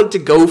you want to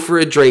go for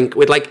a drink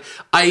with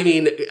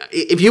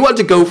if you want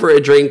to go for a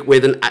drink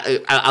with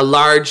a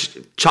large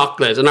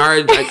chocolate, an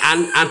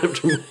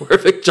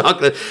anthropomorphic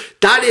chocolate,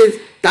 that is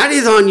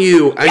on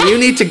you, and you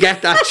need to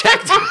get that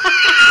checked out.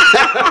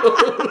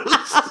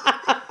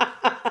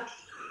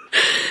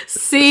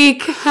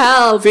 Seek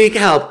help.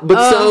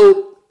 But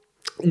so,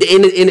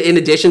 in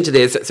addition to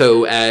this,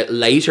 so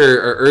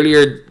later or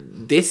earlier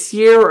this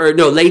year, or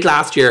no, late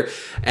last year,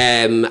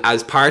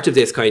 as part of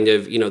this kind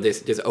of,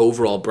 this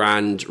overall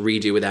brand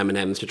redo with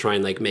M&Ms to try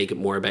and make it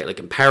more about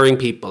empowering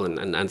people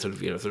and sort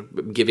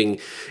of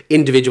giving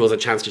individuals a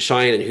chance to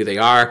shine and who they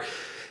are.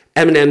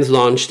 M&Ms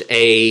launched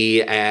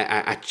a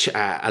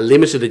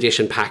limited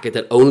edition packet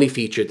that only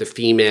featured the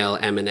female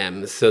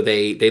M&Ms. So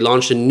they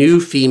launched a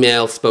new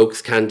female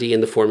spokes candy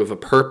in the form of a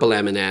purple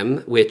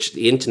M&M, which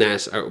the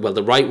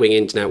the right-wing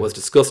internet was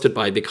disgusted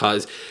by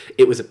because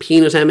it was a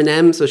peanut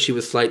M&M, so she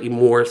was slightly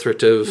more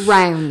sort of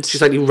round. She's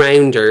slightly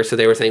rounder. So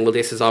they were saying, well,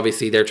 this is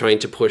obviously they're trying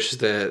to push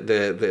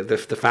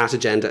the fat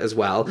agenda as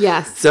well.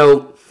 Yes.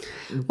 So,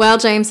 well,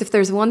 James, if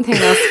there's one thing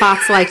us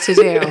fats like to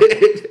do,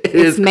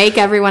 it's make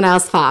everyone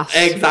else fat.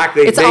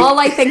 Exactly. It's all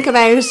I think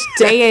about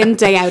day in,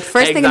 day out.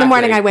 First thing in the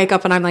morning I wake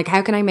up and I'm like,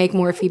 how can I make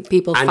more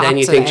people fat? And then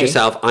you today? think to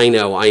yourself, I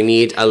know, I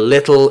need a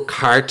little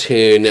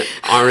cartoon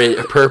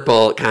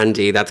purple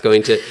candy that's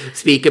going to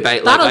speak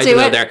about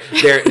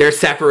their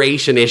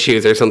separation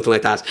issues or something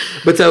like that.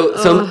 But so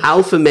some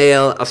alpha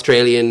male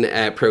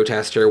Australian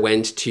protester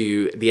went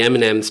to the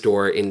M&M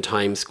store in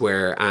Times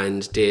Square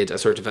and did a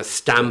sort of a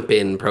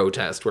stamp-in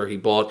protest where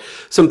he bought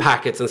some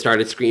packets and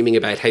started screaming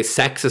about how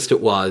sexist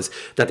it was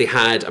that they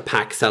had a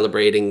pack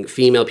celebrating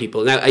female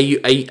people. Now,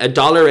 a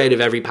dollar out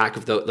of every pack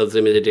of those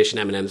limited edition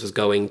M&Ms was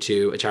going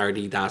to a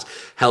charity that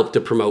helped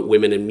to promote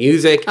women in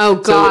music. Oh,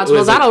 God.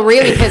 So that'll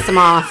really piss them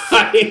off.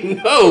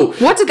 I know.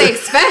 What did they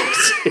expect?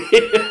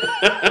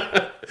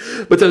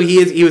 But so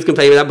he was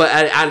complaining about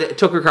that. But and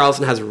Tucker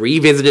Carlson has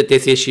revisited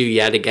this issue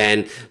yet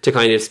again to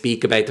kind of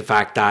speak about the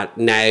fact that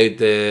now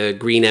the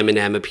green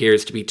M&M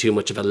appears to be too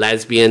much of a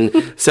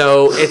lesbian.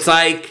 So it's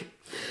like,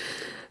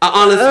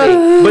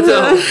 honestly, but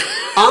so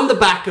on the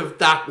back of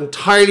that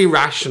entirely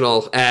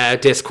rational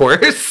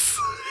discourse,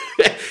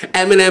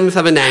 M&Ms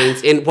have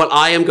announced, in what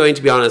I am going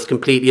to be honest,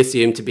 completely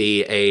assumed to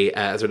be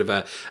a sort of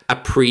a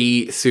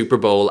pre-Super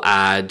Bowl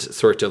ad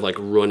sort of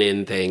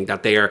run-in thing,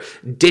 that they are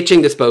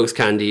ditching the spokes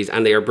candies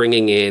and they are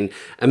bringing in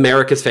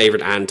America's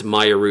favourite aunt,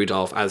 Maya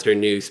Rudolph, as their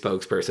new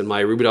spokesperson.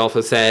 Maya Rudolph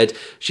has said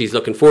she's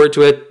looking forward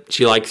to it.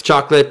 She likes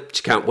chocolate.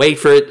 She can't wait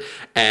for it.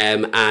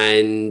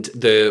 And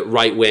the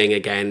right wing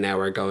again now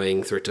are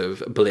going sort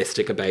of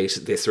ballistic about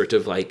this sort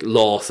of like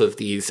loss of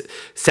these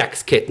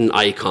sex kitten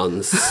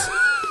icons.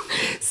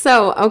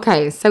 So,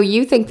 okay, so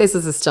you think this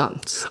is a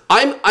stunt?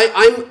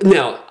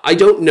 No, I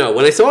don't know.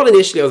 When I saw it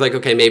initially, I was like,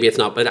 okay, maybe it's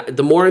not. But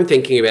the more I'm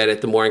thinking about it,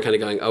 the more I'm kind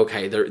of going,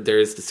 okay,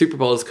 there's the Super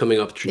Bowl is coming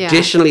up.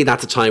 Traditionally,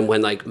 that's a time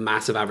when like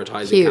massive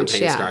advertising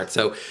campaigns start.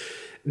 So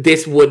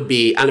this would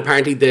be, and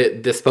apparently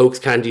the spokes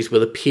candies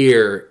will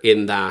appear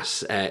in that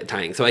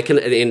thing. So I can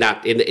in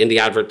the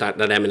advert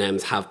that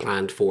M&Ms have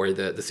planned for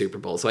the Super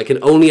Bowl. So I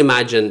can only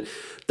imagine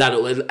that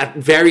it will, at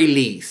very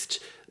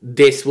least,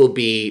 this will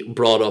be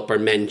brought up or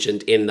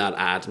mentioned in that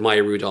ad.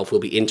 Maya Rudolph will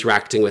be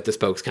interacting with the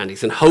spokes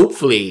candies, and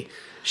hopefully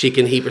she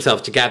can heap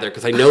herself together,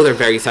 because I know they're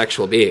very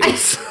sexual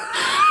beings.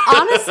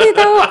 Honestly,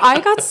 though,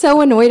 I got so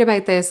annoyed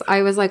about this.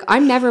 I was like,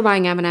 I'm never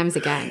buying M&Ms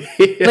again.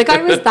 Like,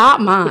 I was that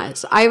mad.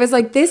 I was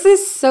like, this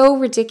is so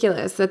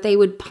ridiculous that they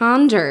would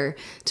pander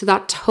to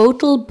that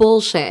total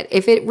bullshit.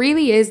 If it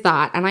really is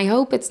that, and I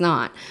hope it's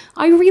not,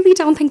 I really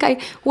don't think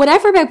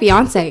whatever about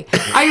Beyonce,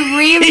 I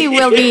really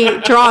will be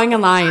drawing a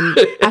line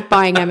at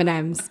buying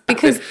M&Ms,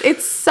 because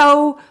it's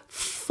so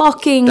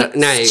fucking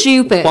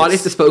stupid. What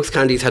if the spokes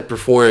candies had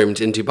performed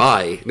in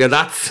Dubai? Now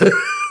that's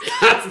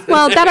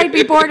well, that I'd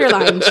be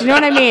borderline. Do you know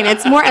what I mean?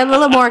 It's a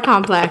little more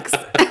complex.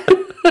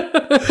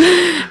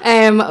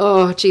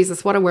 Oh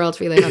Jesus, what a world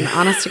we live in.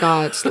 Honest to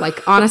God,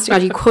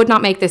 you could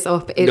not make this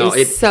up. It feels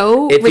ridiculous.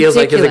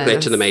 Like there's a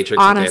glitch in the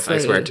matrix. Honestly, I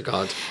swear to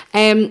God.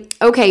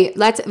 Okay,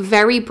 let's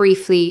very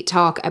briefly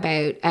talk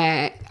about.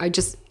 I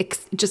just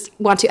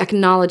want to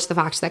acknowledge the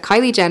fact that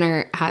Kylie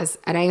Jenner has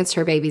announced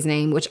her baby's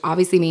name, which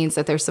obviously means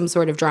that there's some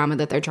sort of drama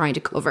that they're trying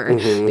to cover.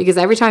 Because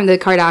every time the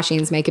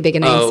Kardashians make a big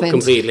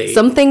announcement,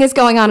 something is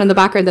going on in the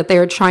background that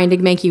they're trying to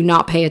make you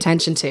not pay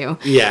attention to.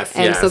 Yes.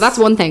 So that's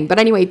one thing. But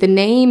anyway, the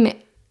name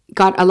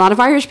got a lot of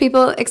Irish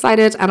people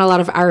excited and a lot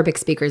of Arabic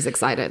speakers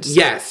excited.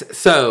 Yes,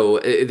 so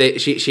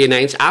she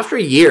announced after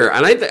a year,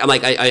 and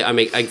I'm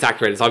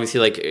exactly right. It's obviously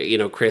like, you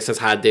know, Chris has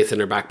had this in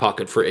her back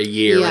pocket for a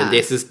year, and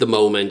this is the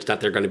moment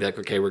that they're going to be like,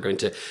 okay, we're going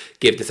to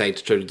give this out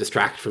to try to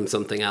distract from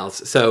something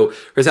else. So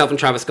herself and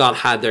Travis Scott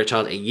had their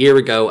child a year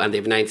ago, and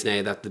they've announced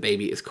now that the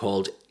baby is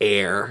called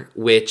Air,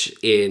 which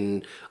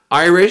in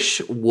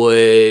Irish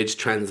would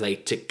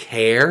translate to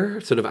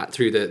care, sort of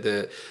through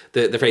the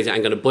phrase.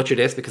 I'm going to butcher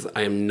this because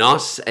I am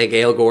not a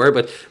Gael Gore,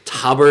 but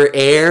Taber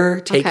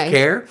Air, take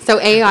care. So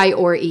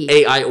A-I-or-E.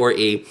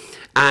 A-I-or-E.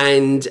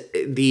 And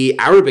the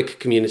Arabic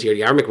community or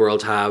the Arabic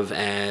world have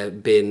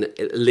been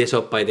lit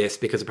up by this,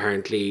 because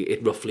apparently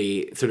it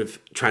roughly sort of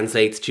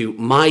translates to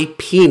my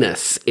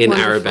penis in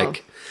Wonderful.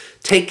 Arabic.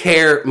 Take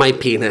care, my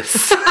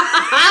penis.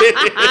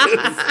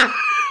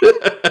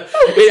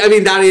 I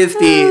mean, that is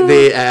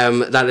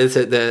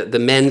the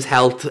men's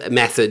health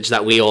message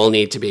that we all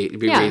need to be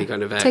really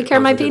kind of take care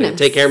of my penis.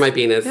 Take care of my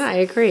penis. Yeah, I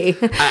agree.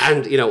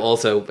 And you know,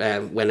 also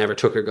whenever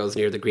Tucker goes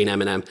near the green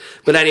M&M.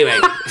 But anyway.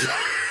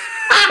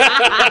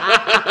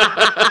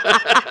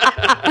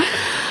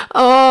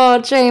 Oh,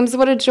 James,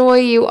 what a joy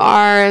you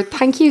are.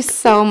 Thank you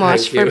so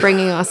much for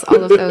bringing us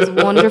all of those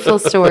wonderful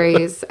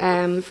stories,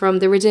 from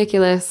the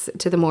ridiculous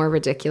to the more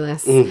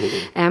ridiculous,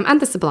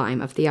 and the sublime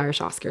of the Irish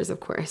Oscars, of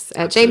course.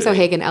 James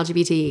O'Hagan,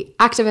 LGBT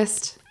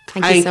activist,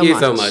 thank you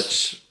so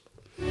much.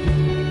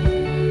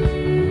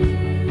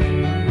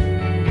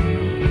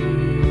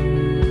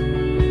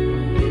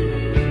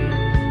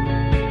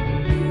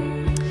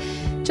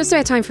 Just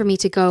about time for me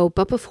to go,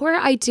 but before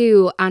I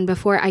do, and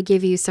before I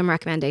give you some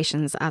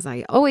recommendations, as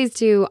I always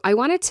do, I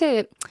wanted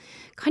to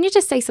kind of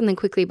just say something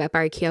quickly about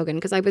Barry Keoghan,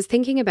 because I was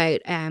thinking about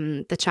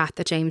the chat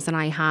that James and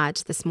I had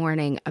this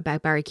morning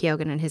about Barry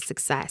Keoghan and his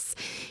success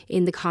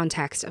in the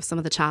context of some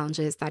of the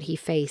challenges that he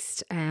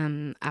faced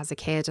as a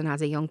kid and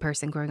as a young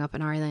person growing up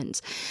in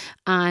Ireland.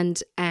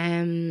 And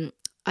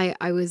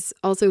I was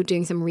also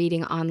doing some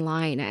reading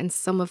online, and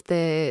some of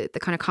the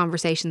kind of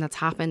conversation that's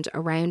happened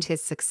around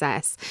his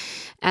success,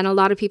 and a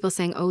lot of people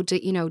saying,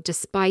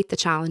 despite the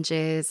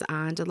challenges,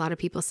 and a lot of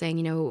people saying,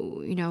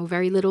 you know,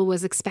 very little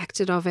was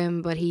expected of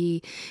him, but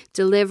he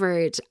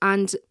delivered.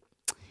 And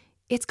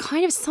it's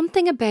kind of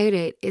something about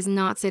it is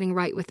not sitting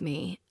right with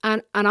me.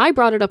 And I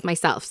brought it up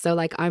myself. So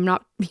like, I'm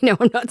not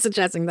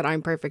suggesting that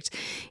I'm perfect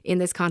in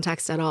this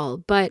context at all.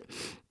 But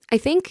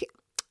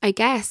I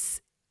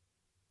guess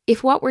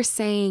if what we're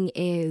saying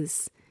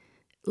is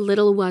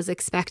little was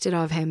expected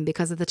of him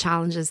because of the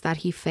challenges that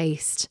he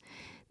faced,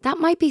 that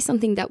might be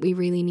something that we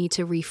really need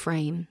to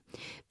reframe,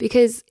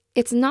 because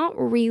it's not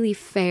really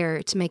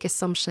fair to make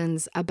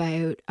assumptions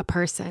about a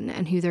person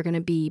and who they're going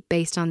to be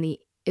based on the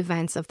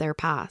events of their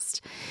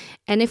past.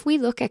 And if we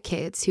look at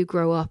kids who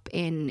grow up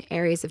in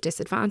areas of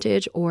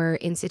disadvantage or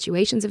in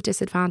situations of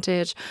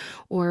disadvantage,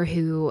 or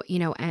who,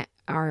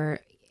 are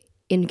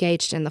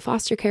engaged in the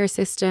foster care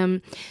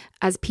system,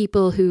 as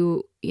people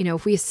who, you know,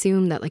 if we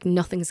assume that like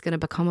nothing's going to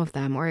become of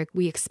them or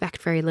we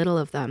expect very little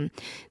of them,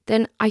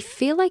 then I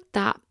feel like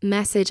that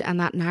message and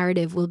that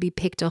narrative will be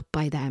picked up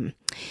by them.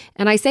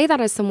 And I say that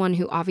as someone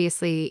who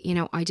obviously, you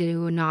know, I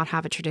do not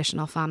have a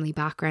traditional family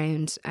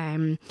background.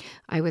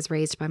 I was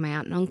raised by my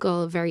aunt and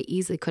uncle, very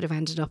easily could have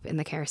ended up in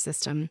the care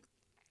system.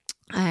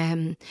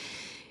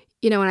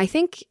 You know, and I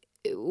think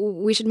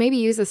we should maybe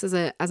use this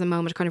as a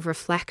moment to kind of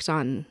reflect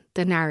on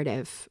the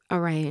narrative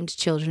around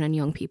children and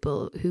young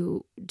people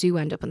who do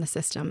end up in the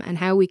system, and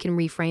how we can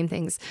reframe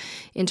things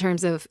in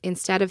terms of,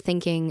 instead of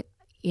thinking,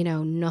 you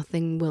know,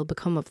 nothing will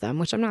become of them,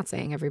 which I'm not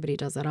saying everybody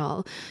does at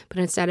all, but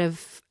instead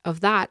of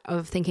that,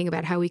 of thinking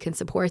about how we can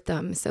support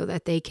them so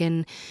that they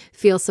can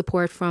feel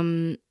support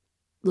from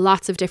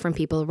lots of different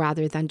people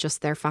rather than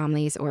just their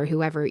families or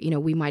whoever, you know,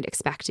 we might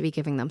expect to be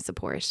giving them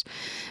support.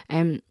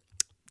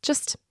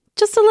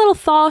 Just a little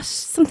thought,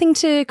 something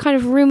to kind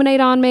of ruminate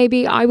on.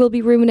 Maybe I will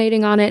be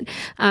ruminating on it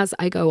as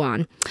I go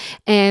on.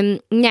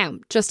 Now,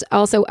 just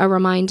also a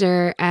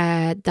reminder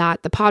that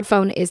the pod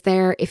phone is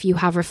there. If you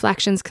have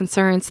reflections,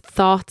 concerns,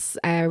 thoughts,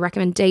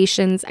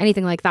 recommendations,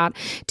 anything like that,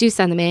 do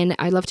send them in.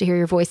 I'd love to hear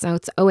your voice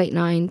notes.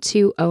 089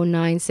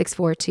 209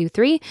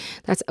 6423.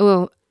 That's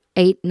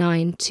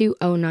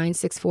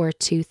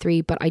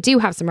 089-209-6423. But I do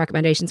have some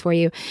recommendations for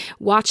you.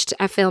 Watched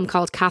a film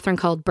called Catherine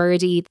Called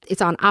Birdie.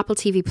 It's on Apple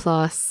TV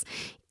Plus.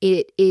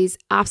 It is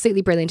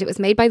absolutely brilliant. It was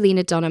made by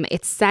Lena Dunham.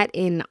 It's set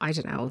in, I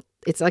don't know,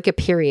 it's like a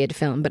period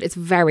film, but it's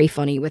very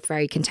funny with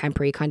very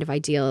contemporary kind of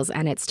ideals.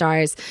 And it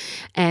stars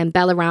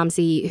Bella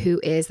Ramsey,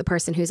 who is the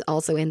person who's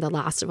also in The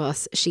Last of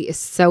Us. She is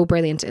so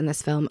brilliant in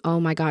this film.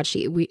 Oh my God,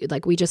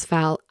 we just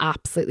fell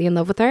absolutely in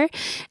love with her.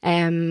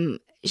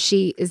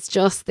 She is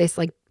just this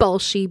like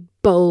bolshy,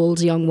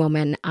 bold young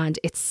woman, and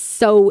it's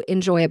so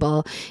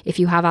enjoyable. If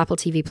you have Apple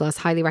TV Plus,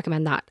 highly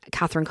recommend that.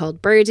 Catherine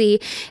Called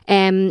Birdie.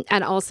 And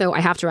also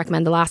I have to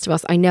recommend The Last of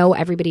Us. I know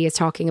everybody is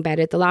talking about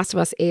it. The Last of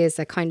Us is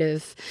a kind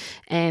of,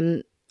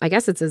 I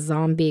guess it's a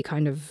zombie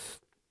kind of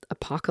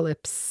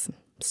apocalypse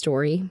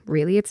story,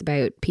 really. It's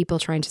about people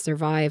trying to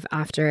survive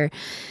after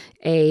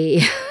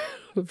a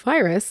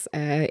virus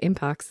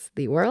impacts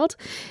the world,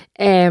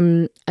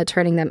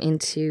 turning them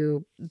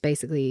into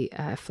basically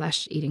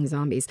flesh-eating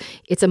zombies.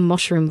 It's a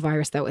mushroom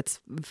virus, though. It's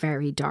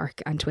very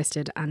dark and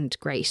twisted and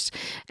great.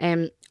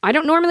 I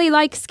don't normally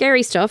like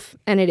scary stuff,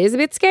 and it is a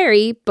bit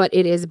scary, but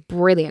it is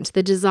brilliant.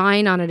 The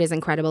design on it is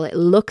incredible. It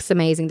looks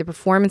amazing. The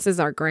performances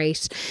are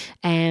great.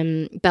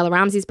 Bella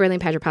Ramsey's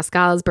brilliant. Pedro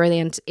Pascal's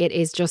brilliant. It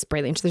is just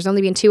brilliant. There's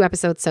only been 2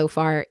 episodes so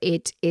far.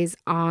 It is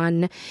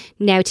on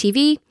Now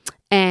TV.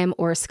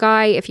 Or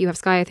Sky. If you have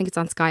Sky, I think it's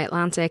on Sky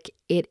Atlantic.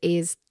 It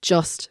is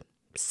just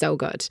so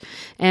good.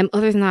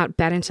 Other than that,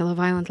 bet into Love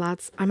Island,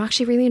 lads. I'm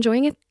actually really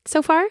enjoying it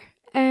so far.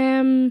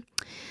 I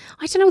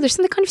don't know, there's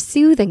something kind of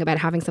soothing about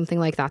having something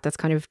like that that's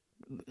kind of,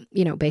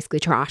 you know, basically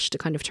trash to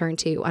kind of turn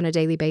to on a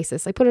daily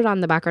basis. I put it on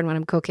in the background when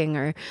I'm cooking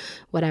or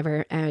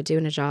whatever,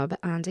 doing a job,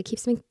 and it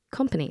keeps me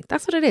company.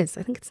 That's what it is.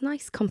 I think it's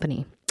nice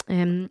company.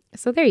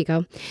 So there you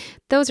go.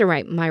 Those are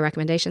my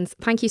recommendations.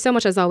 Thank you so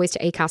much, as always, to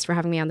Acast for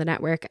having me on the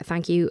network.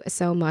 Thank you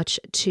so much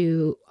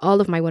to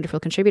all of my wonderful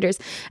contributors.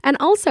 And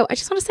also, I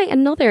just want to say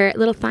another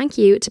little thank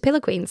you to Pillow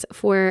Queens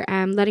for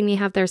letting me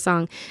have their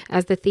song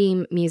as the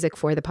theme music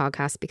for the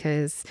podcast,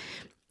 because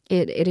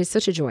it is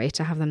such a joy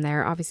to have them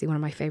there. Obviously, one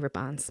of my favourite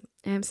bands.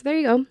 So there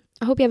you go.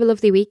 I hope you have a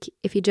lovely week.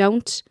 If you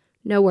don't,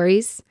 no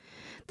worries.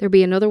 There'll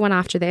be another one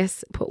after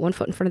this. Put one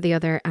foot in front of the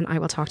other, and I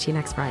will talk to you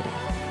next Friday.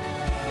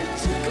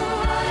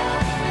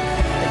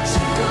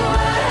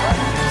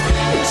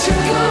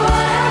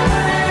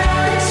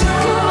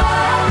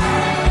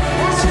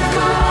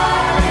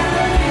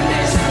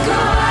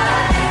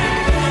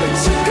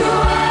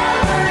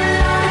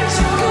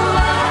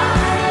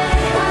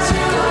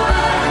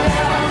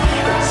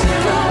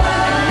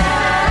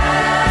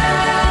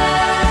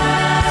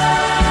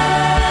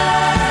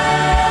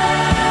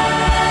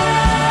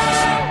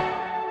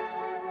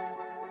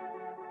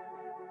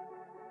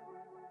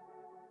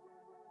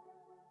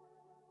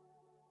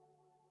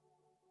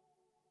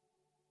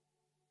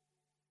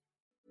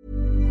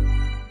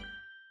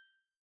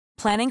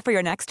 Planning for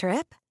your next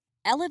trip?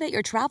 Elevate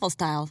your travel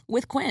style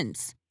with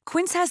Quince.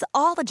 Quince has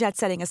all the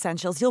jet-setting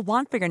essentials you'll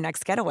want for your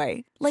next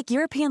getaway, like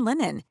European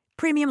linen,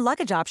 premium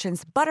luggage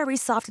options, buttery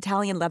soft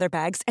Italian leather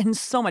bags, and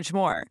so much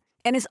more.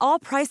 And is all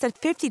priced at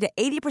 50 to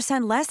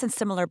 80% less than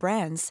similar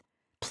brands.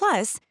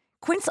 Plus,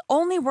 Quince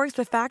only works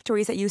with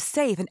factories that use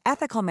safe and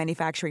ethical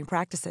manufacturing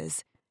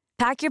practices.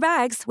 Pack your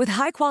bags with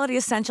high-quality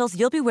essentials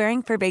you'll be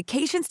wearing for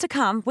vacations to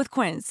come with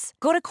Quince.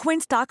 Go to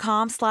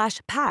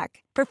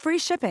quince.com/pack for free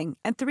shipping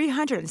and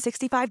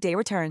 365-day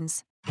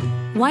returns.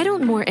 Why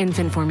don't more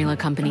infant formula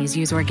companies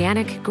use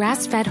organic,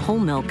 grass-fed whole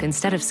milk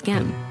instead of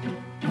skim?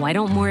 Why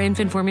don't more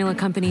infant formula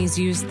companies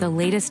use the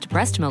latest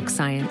breast milk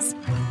science?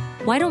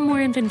 Why don't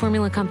more infant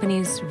formula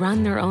companies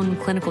run their own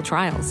clinical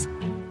trials?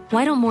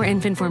 Why don't more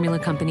infant formula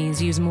companies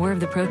use more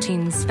of the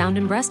proteins found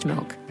in breast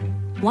milk?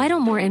 Why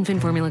don't more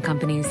infant formula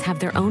companies have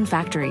their own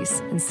factories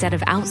instead of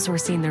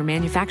outsourcing their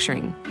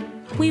manufacturing?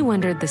 We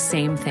wondered the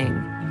same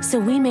thing. So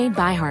we made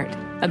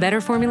ByHeart, a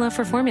better formula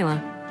for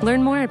formula.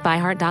 Learn more at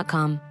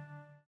byheart.com.